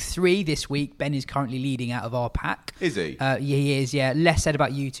 In week 3 this week, Ben is currently leading out of our pack. Is he? Yeah, he is, yeah. Less said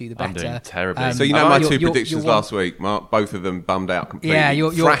about you two, the better. I'm doing terribly. So my you're- two predictions you're last week, Mark, both of them bummed out completely. Yeah,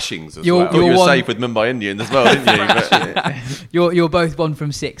 you're- thrashings as you're- well. You were one- safe with Mumbai Indians as well, didn't you? But You're both 1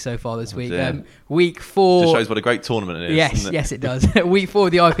 from 6 so far this week. dear. Week 4... just shows what a great tournament it is. doesn't it? Yes, it does. Week 4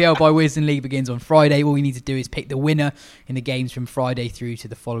 of the IPL by Wisden League begins on Friday. All you need to do is pick the winner in the games from Friday through to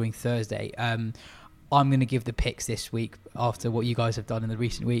the following Thursday. I'm going to give the picks this week after what you guys have done in the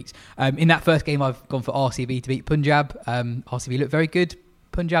recent weeks. In that first game, I've gone for RCB to beat Punjab. RCB look very good.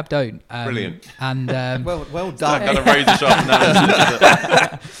 Punjab don't. Brilliant. And well done. Kind of razor sharp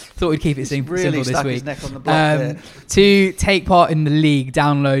analysis. thought we'd keep it simple Really this stuck week. his neck on the block there. To take part in the league,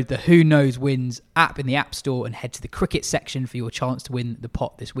 download the Who Knows Wins app in the App Store and head to the cricket section for your chance to win the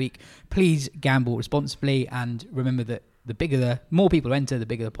pot this week. Please gamble responsibly and remember that the more people enter, the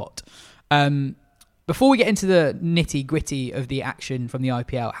bigger the pot. Before we get into the nitty-gritty of the action from the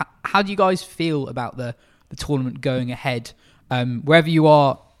IPL, how do you guys feel about the tournament going ahead? Wherever you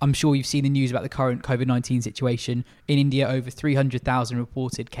are, I'm sure you've seen the news about the current COVID-19 situation. In India, over 300,000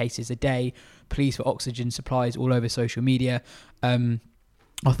 reported cases a day. Pleas for oxygen supplies all over social media. Our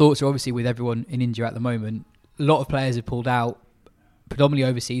thoughts are obviously with everyone in India at the moment. A lot of players have pulled out, predominantly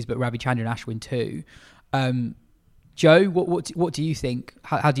overseas, but Ravichandran and Ashwin too. Joe, what do you think?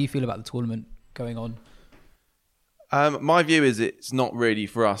 How do you feel about the tournament going on? My view is it's not really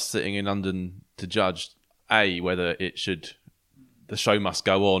for us sitting in London to judge whether the show must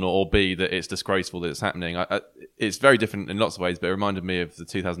go on, or B, that it's disgraceful that it's happening. It's very different in lots of ways, but it reminded me of the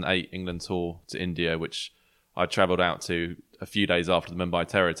 2008 England tour to India, which I travelled out to a few days after the Mumbai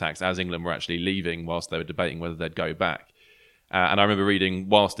terror attacks, as England were actually leaving whilst they were debating whether they'd go back. And I remember reading,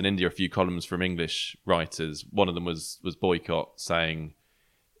 whilst in India, a few columns from English writers. One of them was Boycott, saying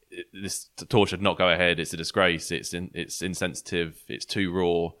this tour should not go ahead. It's a disgrace. It's insensitive. It's too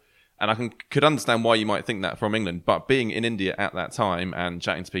raw. And I could understand why you might think that from England. But being in India at that time and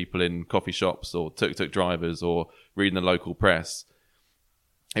chatting to people in coffee shops or tuk-tuk drivers or reading the local press,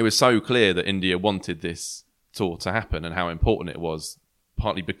 it was so clear that India wanted this tour to happen and how important it was,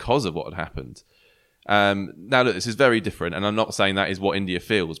 partly because of what had happened. Now, look, this is very different, and I'm not saying that is what India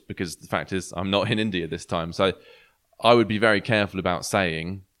feels, because the fact is I'm not in India this time. So I would be very careful about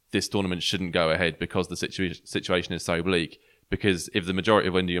saying this tournament shouldn't go ahead because the situation is so bleak. Because if the majority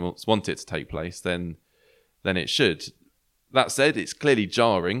of Indians want it to take place, then it should. That said, it's clearly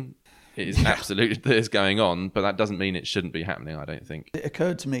jarring. It is absolutely that it's going on, but that doesn't mean it shouldn't be happening, I don't think. It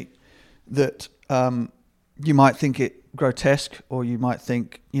occurred to me that you might think it grotesque, or you might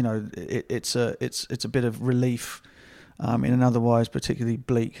think it's a bit of relief in an otherwise particularly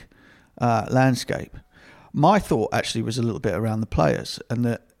bleak landscape. My thought actually was a little bit around the players, and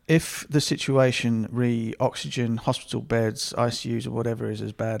that if the situation oxygen, hospital beds, ICUs or whatever is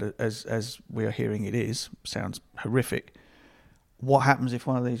as bad as we are hearing it is, sounds horrific. What happens if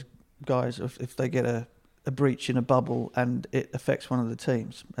one of these guys, if they get a breach in a bubble and it affects one of the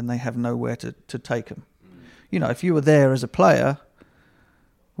teams and they have nowhere to take them? If you were there as a player,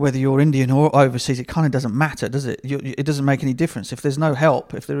 whether you're Indian or overseas, it kind of doesn't matter, does it? It doesn't make any difference if there's no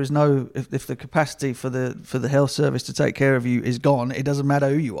help, if the capacity for the health service to take care of you is gone. It doesn't matter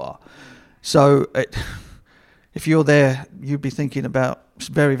who you are. So if you're there, you'd be thinking about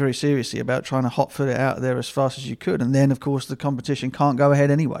very, very seriously about trying to hot foot it out there as fast as you could. And then, of course, the competition can't go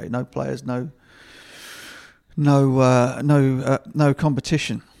ahead anyway. No players, no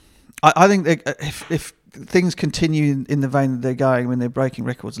competition. I think if things continue in the vein that they're going, when they're breaking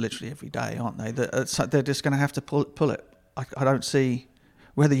records literally every day, aren't they? They're just going to have to pull it. I don't see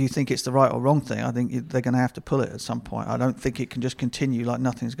whether you think it's the right or wrong thing. I think they're going to have to pull it at some point. I don't think it can just continue like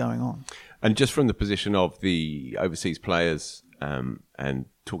nothing's going on. And just from the position of the overseas players, and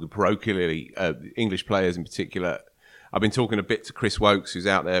talking parochially, English players in particular, I've been talking a bit to Chris Wokes, who's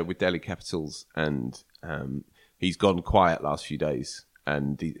out there with Delhi Capitals, and he's gone quiet last few days.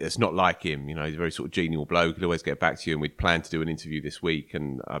 And it's not like him, he's a very sort of genial bloke. He'll always get back to you, and we'd planned to do an interview this week,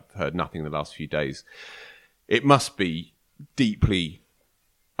 and I've heard nothing in the last few days. It must be deeply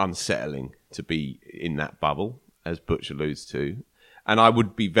unsettling to be in that bubble, as Butch alludes to. And I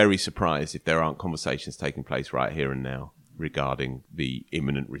would be very surprised if there aren't conversations taking place right here and now regarding the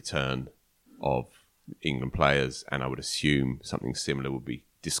imminent return of England players. And I would assume something similar would be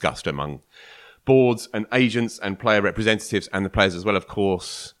discussed among boards and agents and player representatives, and the players as well, of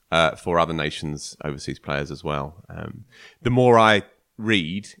course, for other nations, overseas players as well. The more I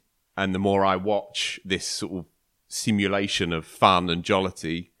read and the more I watch this sort of simulation of fun and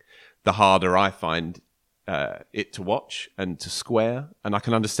jollity, the harder I find it to watch and to square. And I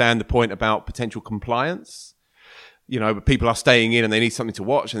can understand the point about potential compliance. People are staying in and they need something to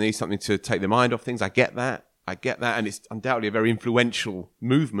watch and they need something to take their mind off things. I get that. And it's undoubtedly a very influential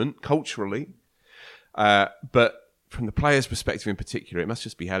movement culturally. But from the players' perspective in particular, it must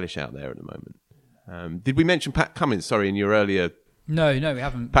just be hellish out there at the moment. Did we mention Pat Cummins? Sorry, in your earlier... No, we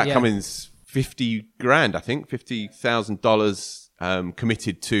haven't. Pat Cummins, $50,000, I think, $50,000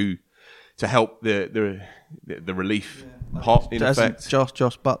 committed to help the relief pot, in effect.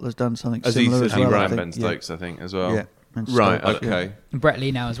 Josh Butler's done something similar as well. Right, Ben Stokes, I think, as well. Yeah. Right, okay. Yeah. And Brett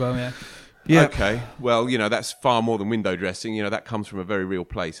Lee now as well, yeah. Yeah. Okay. Well, that's far more than window dressing. That comes from a very real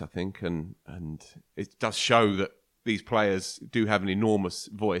place, I think, and it does show that these players do have an enormous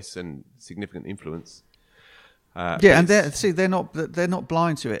voice and significant influence. And they're not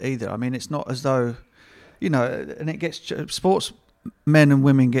blind to it either. I mean, it's not as though, and it gets sports. Men and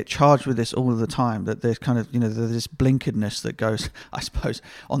women get charged with this all of the time, that there's kind of, there's this blinkeredness that goes, I suppose,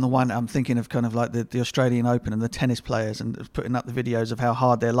 on the one, I'm thinking of kind of like the Australian Open and the tennis players and putting up the videos of how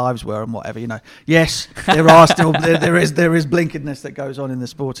hard their lives were and whatever, Yes, there are still, there is blinkeredness that goes on in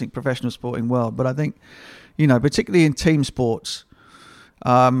the professional sporting world. But I think, particularly in team sports,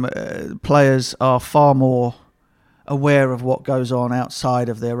 players are far more aware of what goes on outside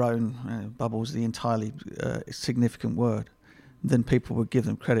of their own bubbles, the entirely significant word, than people would give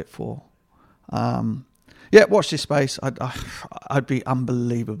them credit for. Watch this space. I'd be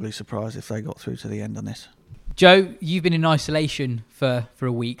unbelievably surprised if they got through to the end on this. Joe, you've been in isolation for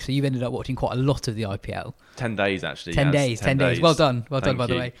a week, so you've ended up watching quite a lot of the IPL. 10 days, actually. 10 days. Well done, by the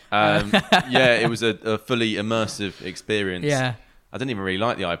way. It was a fully immersive experience. Yeah. I didn't even really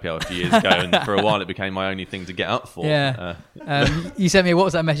like the IPL a few years ago, and for a while it became my only thing to get up for. Yeah. You sent me a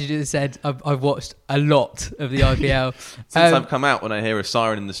WhatsApp message that said, I've watched a lot of the IPL. Since I've come out, when I hear a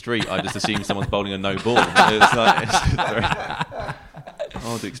siren in the street, I just assume someone's bowling a no ball. It's a very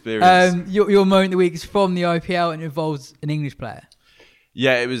odd experience. Your moment of the week is from the IPL and it involves an English player.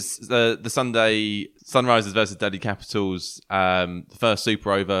 Yeah, it was the Sunday Sunrisers versus Delhi Capitals, the first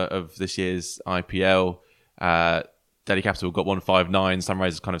super over of this year's IPL. Delhi Capital got 159.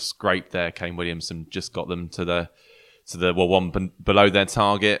 Sunrisers kind of scraped there. Kane Williamson just got them to the one below their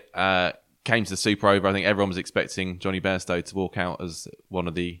target. Came to the super over. I think everyone was expecting Johnny Bairstow to walk out as one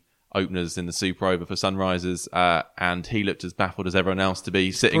of the openers in the super over for Sunrisers, and he looked as baffled as everyone else to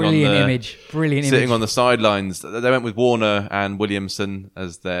be sitting on the sidelines. They went with Warner and Williamson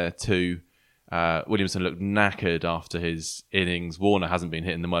as their two. Williamson looked knackered after his innings. Warner hasn't been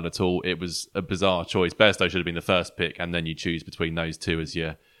hitting the mud at all. It was a bizarre choice. Bairstow should have been the first pick, and then you choose between those two as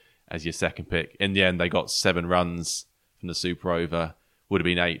your second pick. In the end, they got 7 runs from the super over. Would have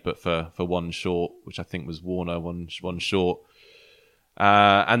been 8, but for one short, which I think was Warner, one short.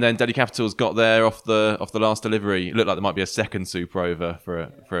 And then Delhi Capitals got there off the last delivery. It looked like there might be a second super over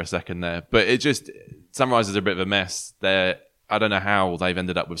for a second there, but it just Sunrisers are a bit of a mess. I don't know how they've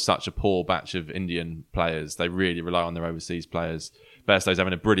ended up with such a poor batch of Indian players. They really rely on their overseas players. Bairstow's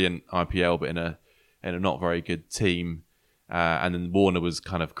having a brilliant IPL, but in a not very good team. And then Warner was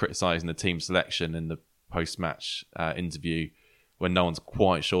kind of criticising the team selection in the post-match interview when no one's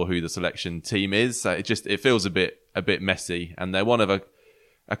quite sure who the selection team is. So it feels a bit messy, and they're one of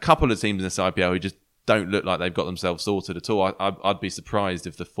a couple of teams in this IPL who just don't look like they've got themselves sorted at all. I'd be surprised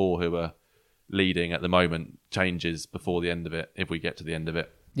if the 4 who are leading at the moment changes before the end of it, if we get to the end of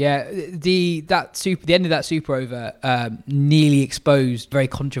it. Yeah, the end of that Super Over nearly exposed very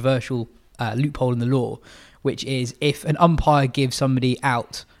controversial loophole in the law, which is if an umpire gives somebody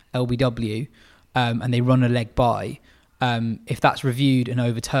out LBW and they run a leg by, if that's reviewed and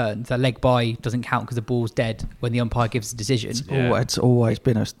overturned, that leg by doesn't count because the ball's dead when the umpire gives the decision. It's always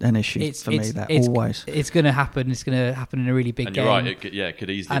been an issue for me. Always. It's going to happen. It's going to happen in a really big and game. You're right. It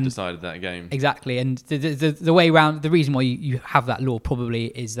could easily have decided that game. Exactly. And the way around, the reason why you have that law probably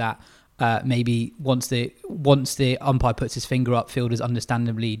is that maybe once the umpire puts his finger up, fielders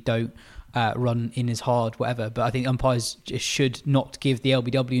understandably don't run in as hard, whatever. But I think umpires just should not give the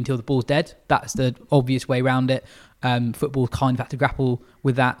LBW until the ball's dead. That's the obvious way around it. Football kind of had to grapple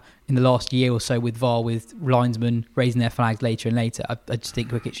with that in the last year or so with VAR, with linesmen raising their flags later and later. I just think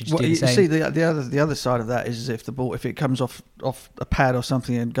cricket should just do the same. See, the other side of that is if it comes off a pad or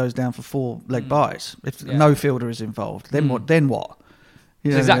something and goes down for 4 leg byes, if no fielder is involved, then what?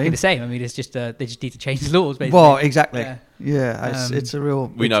 It's exactly the same. I mean, it's just they just need to change the laws, basically. Well, exactly. Yeah, it's a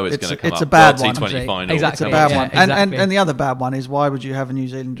real. We know it's going to come up. It's a bad one. T20 final. Exactly. It's a bad one. Exactly. And the other bad one is, why would you have a New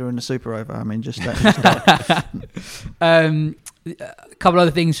Zealander in the Super Over? I mean, just that. A couple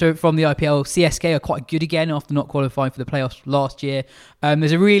other things from the IPL. CSK are quite good again after not qualifying for the playoffs last year.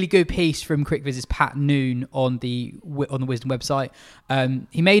 There's a really good piece from CricViz's Pat Noon on the Wisdom website.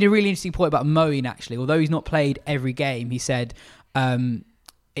 He made a really interesting point about Moeen, actually. Although he's not played every game, he said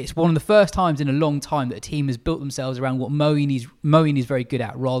it's one of the first times in a long time that a team has built themselves around what Moeen is very good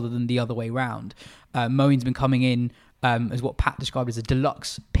at, rather than the other way round. Moeen's been coming in as what Pat described as a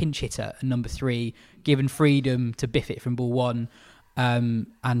deluxe pinch hitter at number 3, given freedom to biff it from ball 1.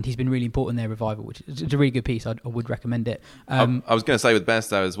 And he's been really important in their revival, which is a really good piece. I would recommend it. I was going to say with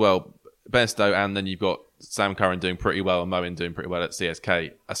Bairstow as well, Bairstow, and then you've got Sam Curran doing pretty well and Moeen doing pretty well at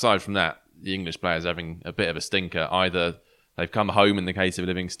CSK. Aside from that, the English players having a bit of a stinker. Either they've come home in the case of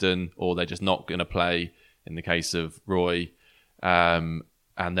Livingston, or they're just not going to play in the case of Roy. And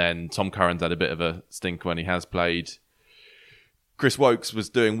then Tom Curran's had a bit of a stink when he has played. Chris Wokes was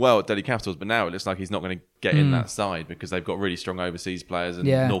doing well at Delhi Capitals, but now it looks like he's not going to get in that side because they've got really strong overseas players, and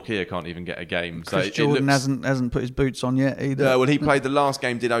Norkia can't even get a game. Chris Jordan hasn't put his boots on yet either. Well, he played the last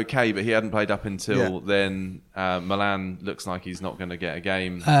game, did okay, but he hadn't played up until then. Milan looks like he's not going to get a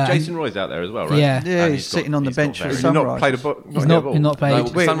game. Jason Roy's out there as well, right? Yeah, he's sitting on the bench for He's not played He's not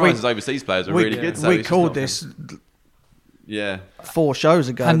played. No, Sunrise's overseas players are really good. So we called this 4 shows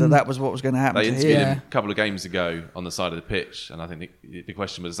ago that was what was going to happen. They to interviewed him a couple of games ago on the side of the pitch, and I think the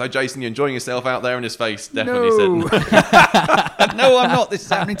question was, so Jason, you enjoying yourself out there? And his face definitely said no, I'm not. This is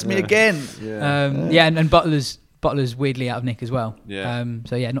happening to me again. And Butler's weirdly out of nick as well.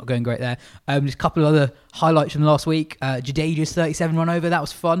 Not going great there. Just a couple of other highlights from last week. Jadeja's 37 run over, that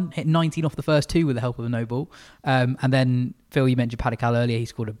was fun. Hit 19 off the first 2 with the help of a no ball. And then Phil, you mentioned Padikal earlier. He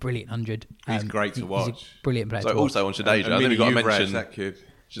scored a brilliant 100. He's great to watch. He's a brilliant player. So also on Jadeja, I think we've got to mention that kid.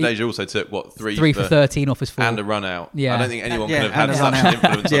 Jadeja also took 3 for 13 off his 4 and a run out. Yeah. I don't think anyone could have had such an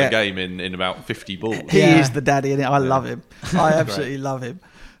influence on a game in about 50 balls. He is the daddy, and I love him. I absolutely love him.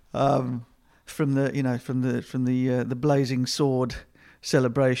 From the blazing sword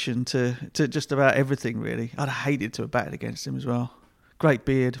celebration to just about everything, really. I'd have hated to have batted against him as well. Great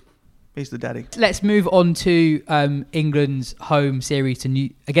beard. He's the daddy. Let's move on to England's home series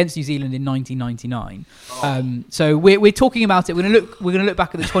against New Zealand in 1999. So we're talking about it. We're going to look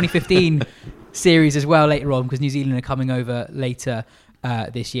back at the 2015 series as well later on, because New Zealand are coming over later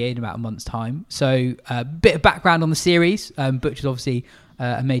this year in about a month's time. So a bit of background on the series. Butcher's obviously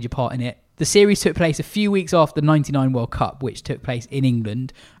a major part in it. The series took place a few weeks after the 99 World Cup, which took place in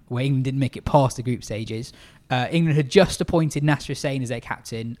England, where England didn't make it past the group stages. England had just appointed Nasser Hussain as their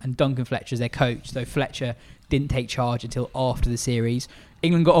captain and Duncan Fletcher as their coach, though Fletcher didn't take charge until after the series.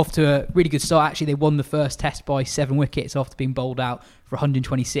 England got off to a really good start. Actually, they won the first test by 7 wickets after being bowled out for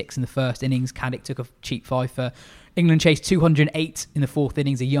 126 in the first innings. Caddick took a cheap 5 for. England chased 208 in the 4th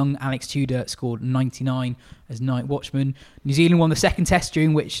innings. A young Alex Tudor scored 99 as night watchman. New Zealand won the second test,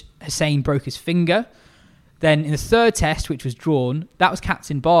 during which Hussain broke his finger. Then in the third test, which was drawn, that was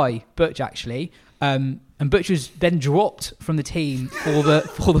captained by Butch, actually. And Butch was then dropped from the team for the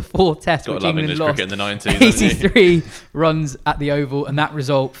 4th test, which England lost in the 90s, 83 runs at the Oval, and that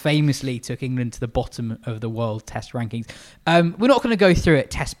result famously took England to the bottom of the world test rankings. We're not going to go through it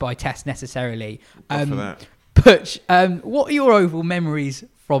test by test necessarily. For that. Butch, what are your overall memories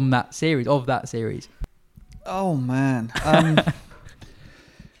from that series, of that series? Oh, man.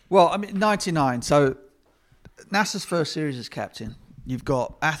 Well, I mean, 99. So Nasser's first series as captain. You've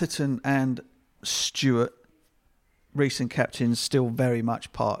got Atherton and Stewart, recent captains, still very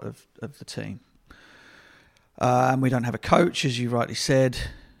much part of the team. And we don't have a coach, as you rightly said.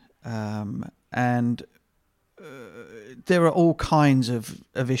 And there are all kinds of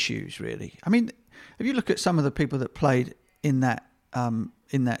issues, really. I mean, if you look at some of the people that played in that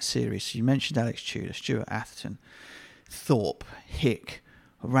series, you mentioned Alex Tudor, Stuart Atherton, Thorpe, Hick,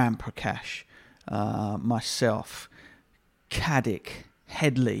 Ram Prakash, myself, Caddick,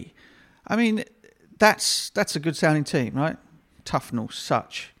 Headley. I mean, that's a good sounding team, right? Tufnell,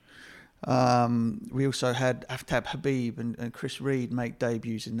 Such. We also had Aftab Habib and Chris Reed make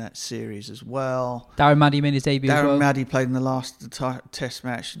debuts in that series as well. Darren Maddy made his debut as well. Darren Maddy played in the last test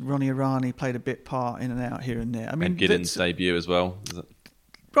match. Ronnie Irani played a bit part in and out here and there. I mean, and Giddens' debut as well.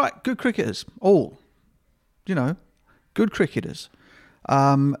 Right, good cricketers, all. Good cricketers.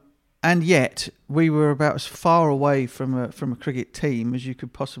 And yet, we were about as far away from a cricket team as you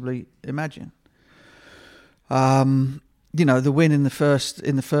could possibly imagine. The win in the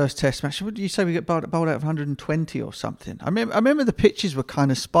first test match. What did you say? We got bowled out of 120 or something. I remember the pitches were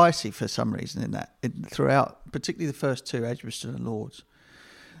kind of spicy for some reason throughout, particularly the first two, Edgbaston and Lords.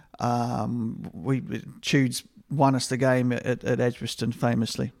 Tudes won us the game at Edgbaston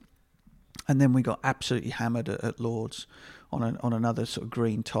famously, and then we got absolutely hammered at Lords on another sort of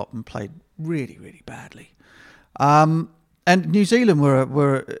green top and played really, really badly. And New Zealand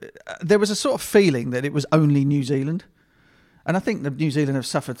were there was a sort of feeling that it was only New Zealand. And I think that New Zealand have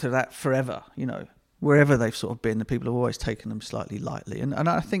suffered through that forever, wherever they've sort of been, the people have always taken them slightly lightly. And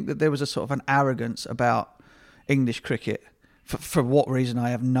I think that there was a sort of an arrogance about English cricket, for what reason I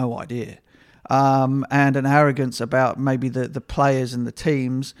have no idea, and an arrogance about maybe the players and the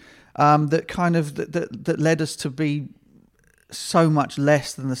teams that kind of that led us to be so much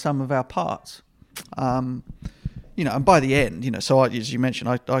less than the sum of our parts. And by the end, so as you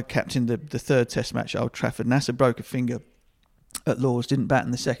mentioned, I captained the third test match at Old Trafford. Nasser broke a finger at Lords, didn't bat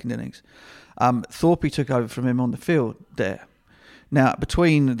in the second innings. Thorpe took over from him on the field there. Now,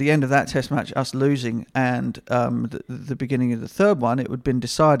 between the end of that test match, us losing, and the beginning of the third one, it would have been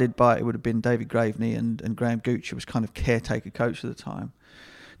David Graveney and Graham Gooch, who was kind of caretaker coach at the time,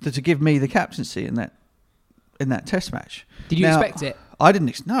 to give me the captaincy in that test match. Did you expect it? I didn't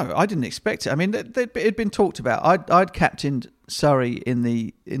expect it. I mean, it had been talked about. I'd captained Surrey in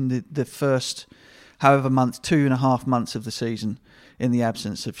the first, however months, 2.5 months of the season, in the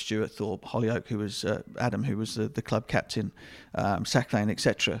absence of Stuart, Thorpe, Hollyoak, who was Adam, who was the club captain, Sacklane,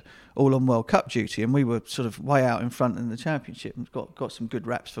 etc., all on World Cup duty, and we were sort of way out in front in the championship and got some good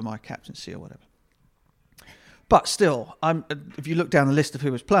raps for my captaincy or whatever. But still, if you look down the list of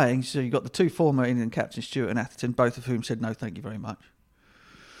who was playing, so you got the two former England captains, Stuart and Atherton, both of whom said no, thank you very much.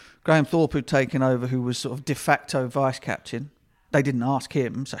 Graham Thorpe, who'd taken over, who was sort of de facto vice captain, they didn't ask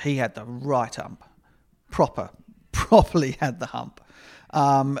him, so he had the right hump, properly had the hump.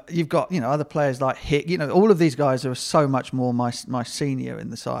 You've got other players like Hick, all of these guys are so much more my senior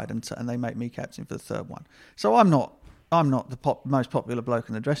in the side, and they make me captain for the third one. So I'm not the most popular bloke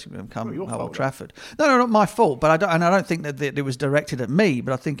in the dressing room come Old Trafford. No, not my fault. But I don't think that it was directed at me.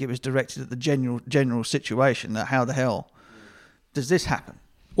 But I think it was directed at the general situation. That how the hell does this happen?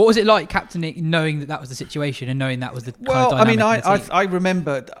 What was it like captaining, knowing that was the situation and knowing that was the kind of dynamic? Well, I mean, I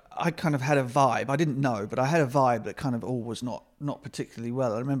remember I kind of had a vibe. I didn't know, but I had a vibe that kind of all was not particularly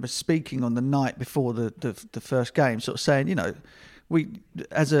well. I remember speaking on the night before the first game, sort of saying, we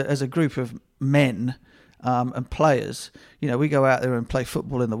as a group of men and players, we go out there and play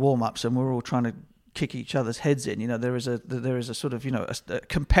football in the warm-ups, and we're all trying to kick each other's heads in. There is a sort of a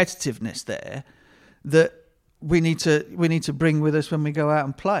competitiveness there that we need to bring with us when we go out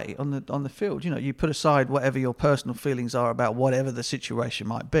and play on the field. You put aside whatever your personal feelings are about whatever the situation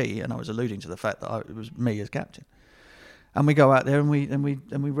might be, and I was alluding to the fact that it was me as captain, and we go out there and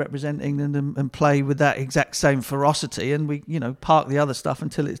we represent England and play with that exact same ferocity, and we park the other stuff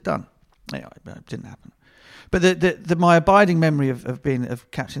until it's done. Anyway, it didn't happen. But my abiding memory of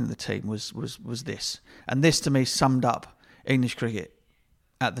captaining the team was this, and this to me summed up English cricket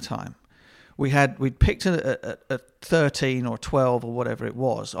at the time. We'd picked a 13 or 12 or whatever it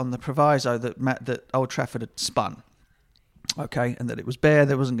was on the proviso that Old Trafford had spun, okay, and that it was bare.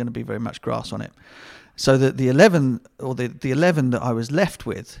 There wasn't going to be very much grass on it, so that the 11 that I was left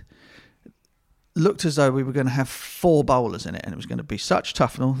with looked as though we were going to have 4 bowlers in it, and it was going to be Such,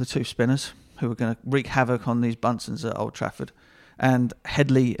 Tufnell, the 2 spinners who were going to wreak havoc on these Bunsons at Old Trafford, and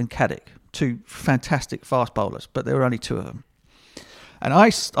Headley and Caddick, 2 fantastic fast bowlers, but there were only 2 of them. And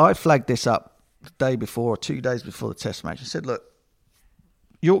I flagged this up the day before or 2 days before the test match and said, look,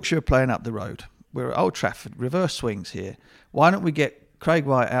 Yorkshire are playing up the road. We're at Old Trafford, reverse swings here. Why don't we get Craig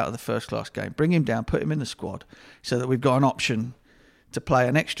White out of the first-class game, bring him down, put him in the squad so that we've got an option to play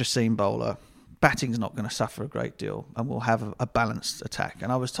an extra seam bowler. Batting's not going to suffer a great deal and we'll have a balanced attack.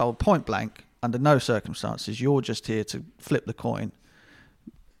 And I was told point blank, under no circumstances, you're just here to flip the coin.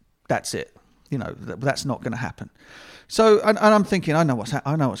 That's it. That's not going to happen. So, and I'm thinking, I know what's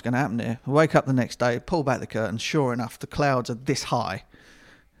going to happen here. I wake up the next day, pull back the curtain. Sure enough, the clouds are this high,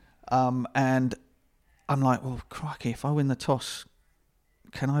 and I'm like, well, crikey! If I win the toss,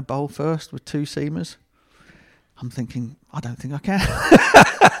 can I bowl first with two seamers? I'm thinking, I don't think I can.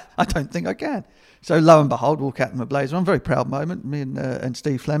 I don't think I can. So lo and behold, all Captain Blazer. I'm a very proud moment. Me and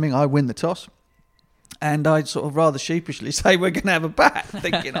Steve Fleming, I win the toss. And I sort of rather sheepishly say, we're going to have a bat,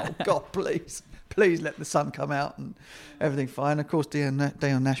 thinking, oh, God, please let the sun come out and everything fine. Of course, Dion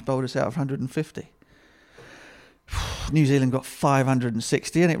Nash bowled us out of 150. New Zealand got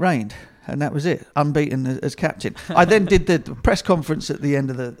 560 and it rained. And that was it, unbeaten as captain. I then did the press conference at the end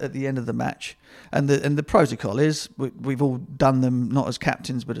of the match, and the protocol is we've all done them not as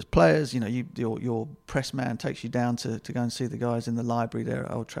captains but as players. Your press man takes you down to go and see the guys in the library there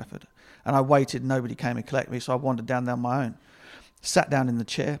at Old Trafford. And I waited, nobody came and collected me, so I wandered down my own, sat down in the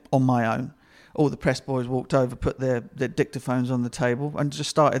chair on my own. All the press boys walked over, put their dictaphones on the table, and just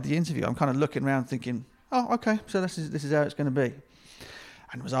started the interview. I'm kind of looking around, thinking, oh, okay, so this is how it's going to be.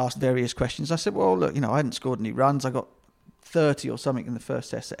 And was asked various questions. I said, well, look, I hadn't scored any runs. I got 30 or something in the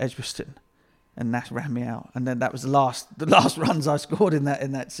first test at Edgbaston, and Nash ran me out. And then that was the last runs I scored in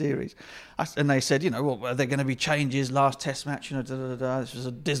that series. And they said, are there going to be changes? Last test match, this was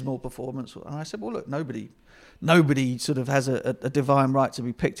a dismal performance. And I said, well, look, nobody sort of has a divine right to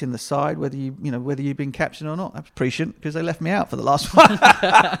be picked in the side, whether you've been captain or not. I was prescient because they left me out for the last one.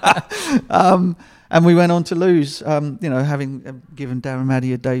 And we went on to lose, having given Darren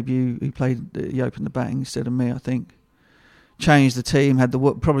Maddy a debut. He opened the batting instead of me, I think. Changed the team, had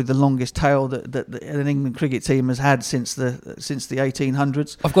probably the longest tail that an England cricket team has had since the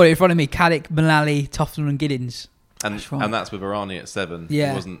 1800s. I've got it in front of me: Caddick, Mullally, Tufton and Giddins. And that's with Irani at 7.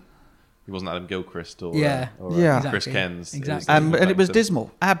 Yeah. He wasn't Adam Gilchrist or Chris Kens. Exactly. And it was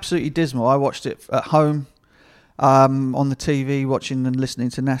dismal, absolutely dismal. I watched it at home on the TV, watching and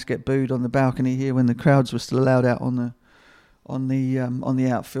listening to Nas get booed on the balcony here when the crowds were still allowed out on the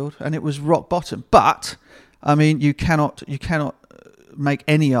outfield, and it was rock bottom. But I mean, you cannot make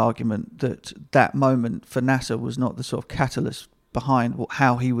any argument that moment for Nasser was not the sort of catalyst behind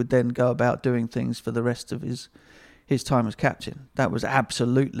how he would then go about doing things for the rest of his time as captain. That was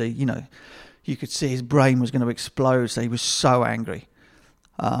absolutely, you could see his brain was going to explode. So he was so angry,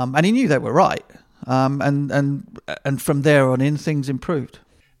 and he knew they were right. And from there on in, things improved.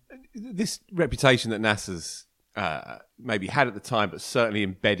 This reputation that Nasser's maybe had at the time, but certainly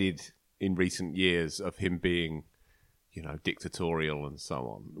embedded in recent years, of him being, dictatorial and so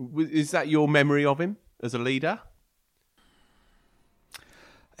on. Is that your memory of him as a leader?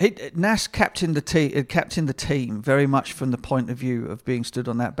 Nas captained the team very much from the point of view of being stood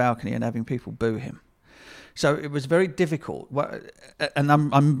on that balcony and having people boo him. So it was very difficult, and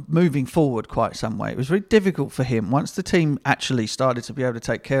I'm moving forward quite some way. It was very difficult for him once the team actually started to be able to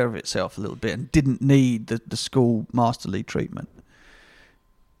take care of itself a little bit and didn't need the school masterly treatment.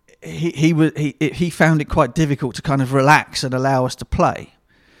 He found it quite difficult to kind of relax and allow us to play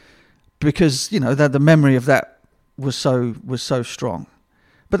because the memory of that was so strong.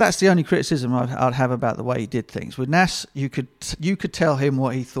 But that's the only criticism I'd have about the way he did things. With Nas, you could tell him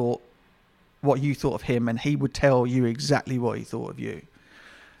what he thought. What you thought of him, and he would tell you exactly what he thought of you.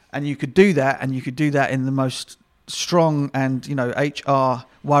 And you could do that, in the most strong and HR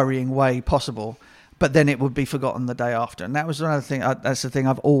worrying way possible. But then it would be forgotten the day after, and that was another thing. That's the thing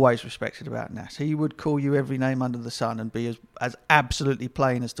I've always respected about Nas. He would call you every name under the sun and be as absolutely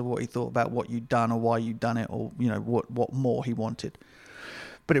plain as to what he thought about what you'd done or why you'd done it, or what more he wanted.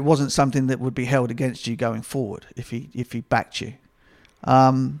 But it wasn't something that would be held against you going forward if he backed you.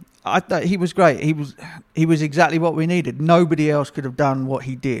 I thought he was great. He was exactly what we needed. Nobody else could have done what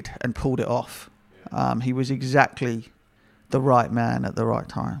he did and pulled it off. He was exactly the right man at the right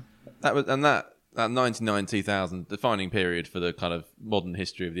time. That 1999-2000 defining period for the kind of modern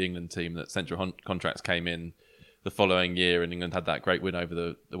history of the England team. That central contracts came in the following year, and England had that great win over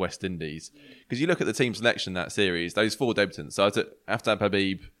the West Indies. Because you look at the team selection in that series, those 4 debutants. So Aftab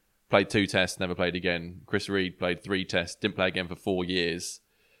Habib played 2 tests, never played again. Chris Reed played 3 tests, didn't play again for 4 years.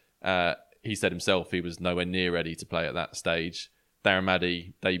 He said himself he was nowhere near ready to play at that stage. Darren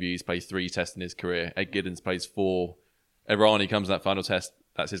Maddy debuts, plays 3 tests in his career. Ed Giddens plays 4. Irani comes to that final test.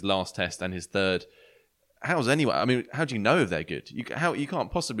 That's his last test and his third. how's anyone? I mean, how do you know if they're good? You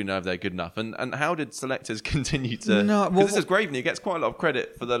can't possibly know if they're good enough. And how did selectors continue to? Because this is Graveney. He gets quite a lot of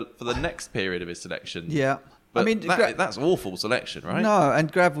credit for the next period of his selection. Yeah. But I mean, that's awful selection, right? No,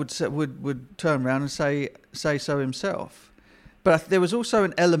 and Grav would turn around and say so himself. But there was also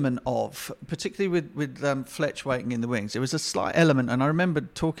an element of, particularly with Fletch waiting in the wings, there was a slight element, and I remember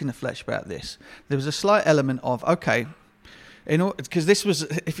talking to Fletch about this. There was a slight element of, okay, because this was,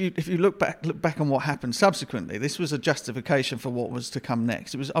 if you look back on what happened subsequently, this was a justification for what was to come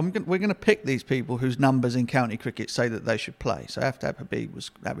next. It was we're going to pick these people whose numbers in county cricket say that they should play. So Hameed was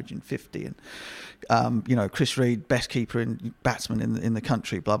averaging 50, and Chris Reed, best keeper and batsman in the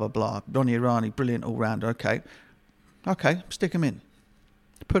country, blah blah blah. Ronnie Irani, brilliant all rounder. Okay, stick them in,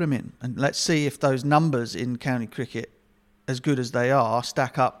 put them in, and let's see if those numbers in county cricket, as good as they are,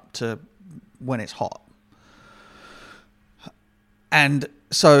 stack up to when it's hot. And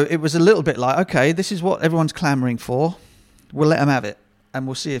so it was a little bit like, okay, this is what everyone's clamouring for. We'll let them have it, and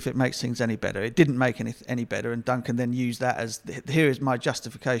we'll see if it makes things any better. It didn't make any better, and Duncan then used that as, here is my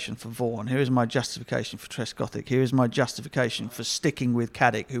justification for Vaughan, here is my justification for Trescothick, here is my justification for sticking with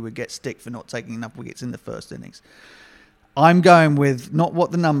Caddick, who would get stick for not taking enough wickets in the first innings. I'm going with not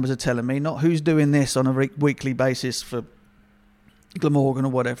what the numbers are telling me, not who's doing this on a weekly basis for Glamorgan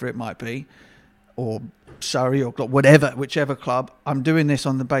or whatever it might be, or Surrey or whichever club. I'm doing this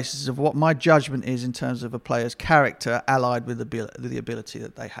on the basis of what my judgment is in terms of a player's character allied with the ability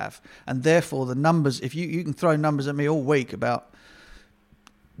that they have. And therefore the numbers, if you can throw numbers at me all week about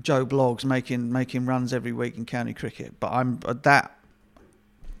Joe Bloggs making runs every week in county cricket, but that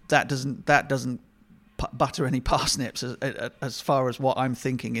doesn't butter any parsnips as far as what I'm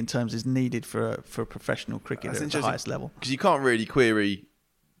thinking in terms is needed for a professional cricketer at the highest level. Because you can't really query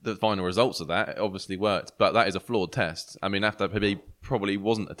the final results of that. It obviously worked, but that is a flawed test. I mean, Hameed probably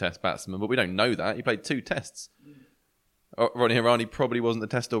wasn't a test batsman, but we don't know that. He played 2 tests. Ronnie Irani probably wasn't a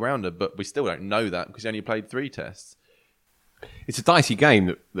test all-rounder, but we still don't know that because he only played 3 tests. It's a dicey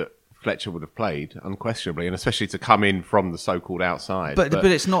game that Fletcher would have played, unquestionably, and especially to come in from the so-called outside. But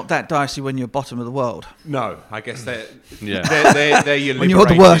it's not that dicey when you're bottom of the world. No, I guess they're your when you're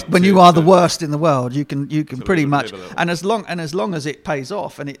the worst, when you are the worst in the world, you can pretty much. And as long as it pays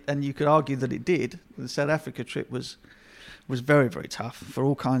off, and you could argue that it did. The South Africa trip was very, very tough for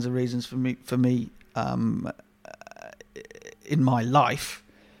all kinds of reasons for me in my life.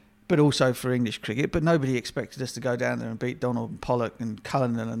 But also for English cricket. But nobody expected us to go down there and beat Donald and Pollock and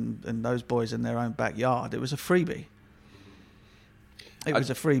Cullinan and those boys in their own backyard. It was a freebie. Just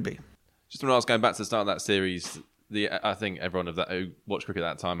want to ask, going back to the start of that series, I think everyone who watched cricket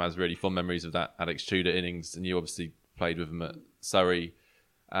at that time has really fond memories of that Alex Tudor innings, and you obviously played with him at Surrey.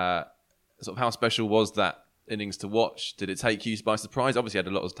 Sort of how special was that innings to watch? Did it take you by surprise? Obviously, he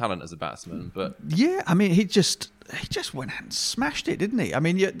had a lot of talent as a batsman, but yeah, I mean, he just went and smashed it, didn't he? I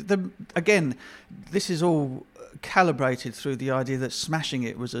mean, again, this is all calibrated through the idea that smashing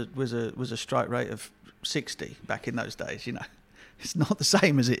it was a strike rate of 60 back in those days. It's not the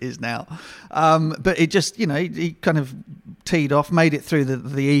same as it is now, but it just he kind of teed off, made it through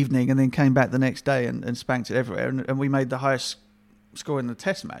the evening, and then came back the next day and spanked it everywhere, and we made the highest score in the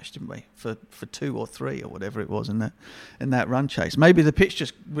test match, didn't we, for 2 or 3 or whatever it was in that run chase. Maybe the pitch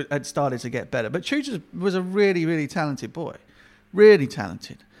just had started to get better, but Tudor was a really, really talented boy, really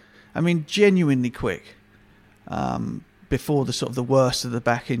talented. I mean, genuinely quick before the sort of the worst of the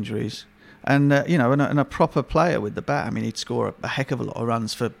back injuries, and and a proper player with the bat. I mean, he'd score a heck of a lot of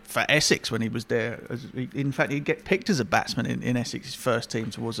runs for Essex when he was there. In fact, he'd get picked as a batsman in Essex's first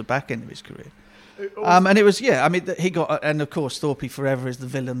team towards the back end of his career. And it was, he got, and of course Thorpe forever is the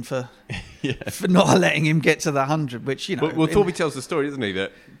villain for not letting him get to the 100, which, Well, Thorpe tells the story, doesn't he,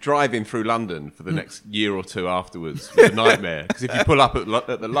 that driving through London for the next year or 2 afterwards was a nightmare, because if you pull up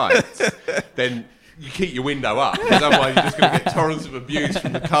at the lights, then you keep your window up, because otherwise you're just going to get torrents of abuse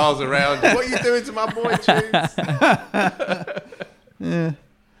from the cars around. What are you doing to my boy, Tunes? Yeah.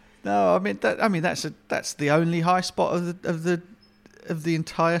 No, I mean that's the only high spot of the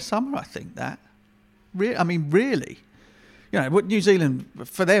entire summer, I think, that. Really, what New Zealand,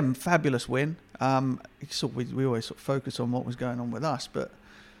 for them, fabulous win. We always sort of focus on what was going on with us, but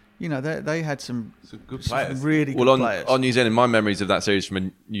they had some good players, some really good players. On New Zealand, my memories of that series from a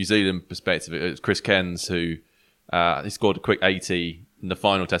New Zealand perspective, it was Chris Kens who he scored a quick 80 in the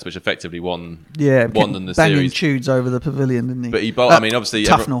final test, which effectively won them the banging series. Tudes over the pavilion, didn't he? But he bowled. Obviously,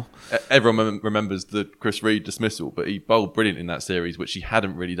 Tufnell. Everyone remembers the Chris Reed dismissal, but he bowled brilliant in that series, which he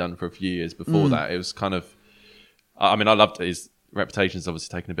hadn't really done for a few years before that. It was kind of, I loved his reputation's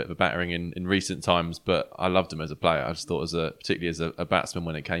obviously taken a bit of a battering in recent times, but I loved him as a player. I just thought, particularly as a batsman,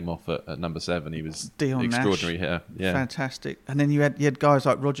 when it came off at number 7, he was Dion extraordinary Nash, hitter. Yeah, fantastic. And then you had guys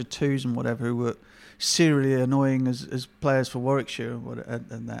like Roger Toos and whatever who were serially annoying as players for Warwickshire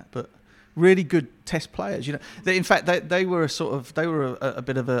and that, but really good Test players. In fact, they were a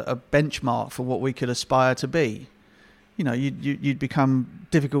bit of a benchmark for what we could aspire to be. You'd become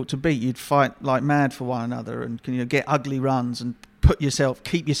difficult to beat. You'd fight like mad for one another, and get ugly runs and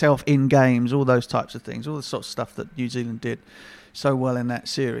keep yourself in games. All those types of things, all the sort of stuff that New Zealand did so well in that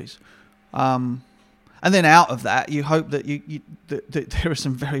series. And then out of that, you hope that that there are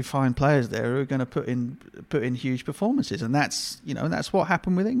some very fine players there who are going to put in huge performances, and that's what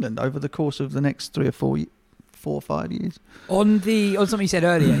happened with England over the course of the next 3 or 4 or 5 years. On something you said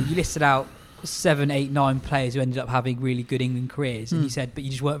earlier, you listed out 7, 8, 9 players who ended up having really good England careers, and you said, but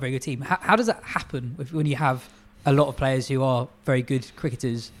you just weren't a very good team. How does that happen when you have a lot of players who are very good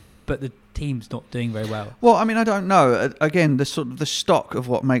cricketers, but the team's not doing very well? Well, I mean, I don't know. Again, the stock of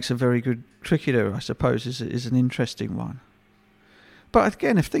what makes a very good cricketer, I suppose, is an interesting one. But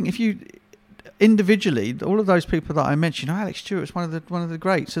again, if you individually, all of those people that I mentioned, Alex Stewart was one of the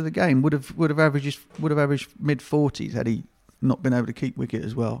greats of the game. Would have averaged mid-40s had he not been able to keep wicket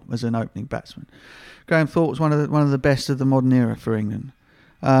as well as an opening batsman. Graham Thorpe was one of the best of the modern era for England.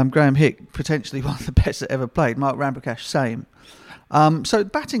 Graham Hick, potentially one of the best that ever played. Mark Ramprakash, same. So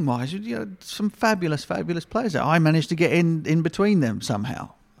batting wise, some fabulous players there. I managed to get in between them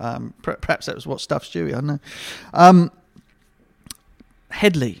somehow. Perhaps that was what stuffed Stewie, I don't know.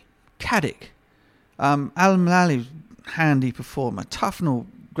 Headley, Caddick, Alan Mullally, handy performer, Tufnell,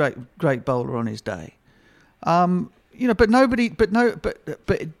 great bowler on his day. But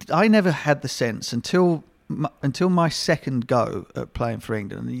I never had the sense until my second go at playing for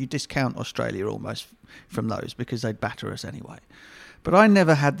England, and you discount Australia almost from those because they'd batter us anyway. But I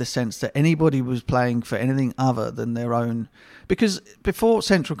never had the sense that anybody was playing for anything other than their own. Because before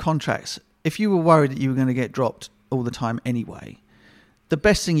central contracts, if you were worried that you were going to get dropped all the time anyway, the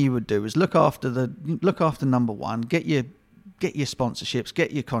best thing you would do is look after number one, get your sponsorships,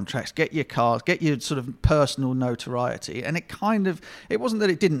 get your contracts, get your cars, get your sort of personal notoriety. And it wasn't that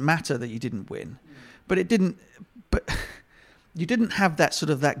it didn't matter that you didn't win, but you didn't have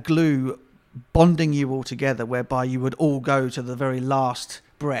that glue bonding you all together, whereby you would all go to the very last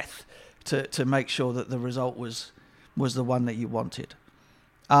breath to make sure that the result was the one that you wanted.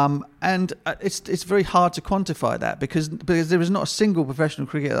 And it's very hard to quantify that because there is not a single professional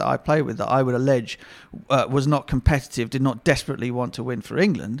cricketer that I play with that I would allege was not competitive, did not desperately want to win for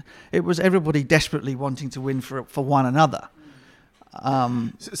England. It was everybody desperately wanting to win for one another.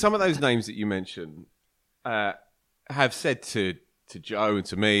 Some of those names that you mentioned have said to Joe and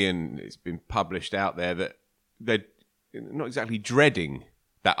to me, and it's been published out there, that they're not exactly dreading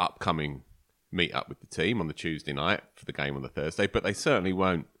that upcoming meet up with the team on the Tuesday night for the game on the Thursday, but they certainly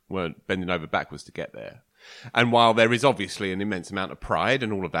weren't bending over backwards to get there. And while there is obviously an immense amount of pride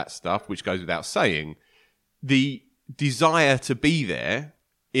and all of that stuff, which goes without saying, the desire to be there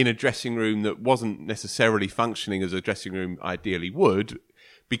in a dressing room that wasn't necessarily functioning as a dressing room ideally would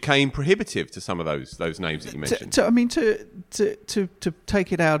became prohibitive to some of those names that you mentioned. To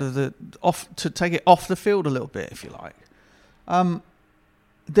take it off the field a little bit, if you like.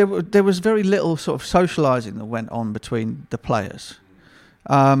 There was very little sort of socialising that went on between the players.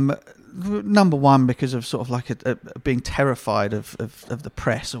 Number one, because of sort of like being terrified of the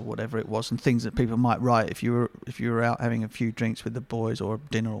press or whatever it was, and things that people might write if you were out having a few drinks with the boys or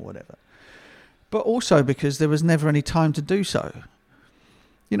dinner or whatever. But also because there was never any time to do so.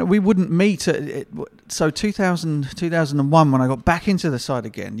 We wouldn't meet. So 2001, when I got back into the side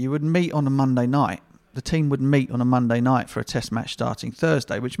again, you would meet on a Monday night. The team would meet on a Monday night for a test match starting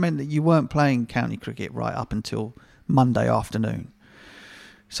Thursday, which meant that you weren't playing county cricket right up until Monday afternoon.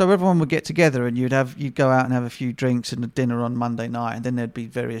 So everyone would get together and you'd go out and have a few drinks and a dinner on Monday night, and then there'd be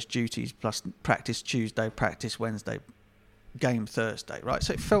various duties plus practice Tuesday, practice Wednesday, game Thursday, right?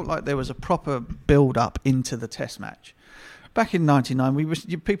 So it felt like there was a proper build-up into the test match. Back in '99,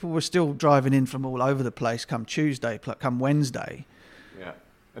 people were still driving in from all over the place come Tuesday, come Wednesday. Yeah.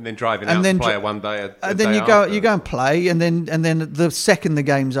 And then driving out to play one day. And then you go and play, and then the second the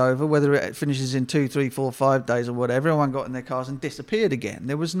game's over, whether it finishes in 2, 3, 4, 5 days or whatever, everyone got in their cars and disappeared again.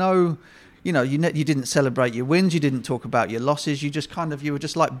 There was no, you didn't celebrate your wins, you didn't talk about your losses. You were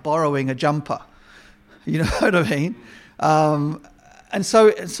just like borrowing a jumper. You know what I mean? And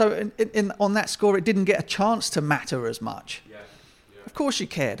so on that score, it didn't get a chance to matter as much. Yeah. Of course you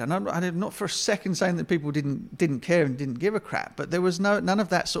cared, and I'm not for a second saying that people didn't care and didn't give a crap, but there was none of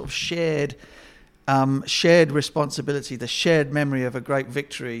that sort of shared shared responsibility, the shared memory of a great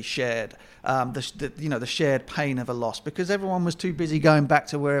victory shared, the shared pain of a loss, because everyone was too busy going back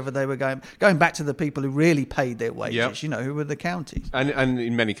to wherever they were going back to the people who really paid their wages, who were the counties. And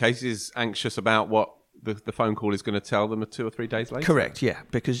in many cases, anxious about what the phone call is going to tell them 2 or 3 days later. Correct, yeah,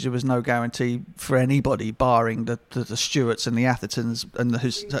 because there was no guarantee for anybody, barring the Stewarts and the Athertons and the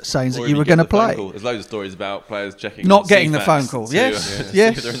Hussains, that you were going to play. There's loads of stories about players checking, not getting the phone call. Yes.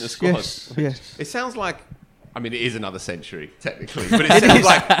 It sounds like, I mean, it is another century technically, but it sounds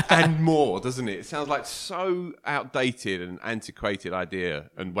like, and more, doesn't it? It sounds like so outdated and antiquated idea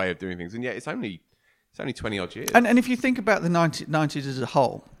and way of doing things, and yet it's only 20 odd years. And if you think about the 90s as a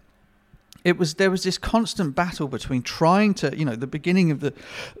whole, there was this constant battle between trying to, the beginning of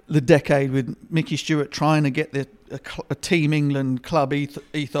the decade with Mickey Stewart trying to get a Team England club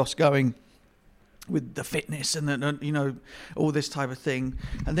ethos going with the fitness and all this type of thing,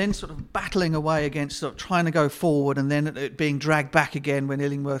 and then sort of battling away against sort of trying to go forward, and then it being dragged back again when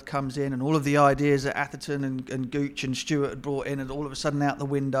Illingworth comes in, and all of the ideas that Atherton and Gooch and Stewart had brought in, and all of a sudden out the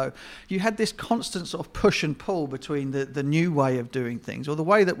window. You had this constant sort of push and pull between the new way of doing things, or the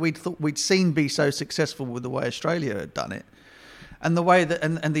way that we'd seen be so successful with the way Australia had done it, and the way that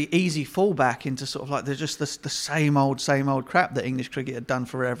and the easy fallback into sort of like there's just the same old crap that English cricket had done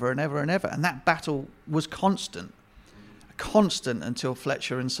forever and ever and ever, and that battle was constant until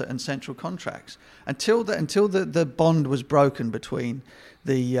Fletcher and Central contracts, until the bond was broken between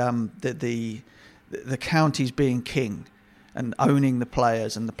the counties being king and owning the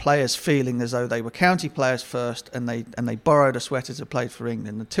players, and the players feeling as though they were county players first, and they borrowed a sweater to play for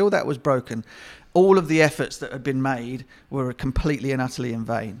England. Until that was broken, all of the efforts that had been made were completely and utterly in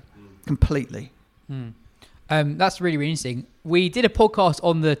vain. Completely. That's really, really interesting. We did a podcast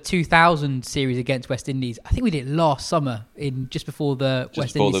on the 2000 series against West Indies. I think we did it last summer, just before the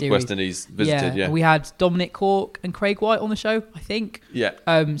West Indies series. West Indies visited, yeah. We had Dominic Cork and Craig White on the show, I think. Yeah.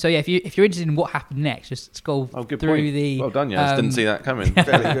 So yeah, if you're interested in what happened next, just scroll through point. the. Well done, yeah. Didn't see that coming.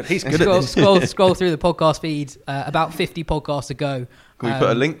 Fairly good. He's good at this. Scroll through the podcast feed. About 50 podcasts ago. Can we put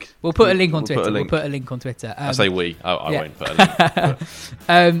a link? We'll put a link on Twitter. We'll put a link on Twitter. I say we. I won't put a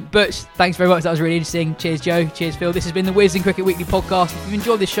link. But thanks very much. That was really interesting. Cheers, Joe. Cheers, Phil. This has been the Whiz and Cricket Weekly podcast. If you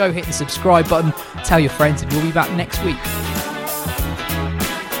enjoyed this show, hit the subscribe button. Tell your friends, and we'll be back next week.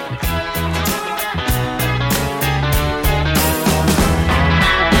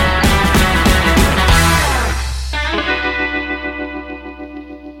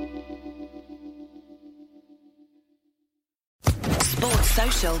 Sports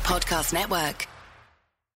Social Podcast Network.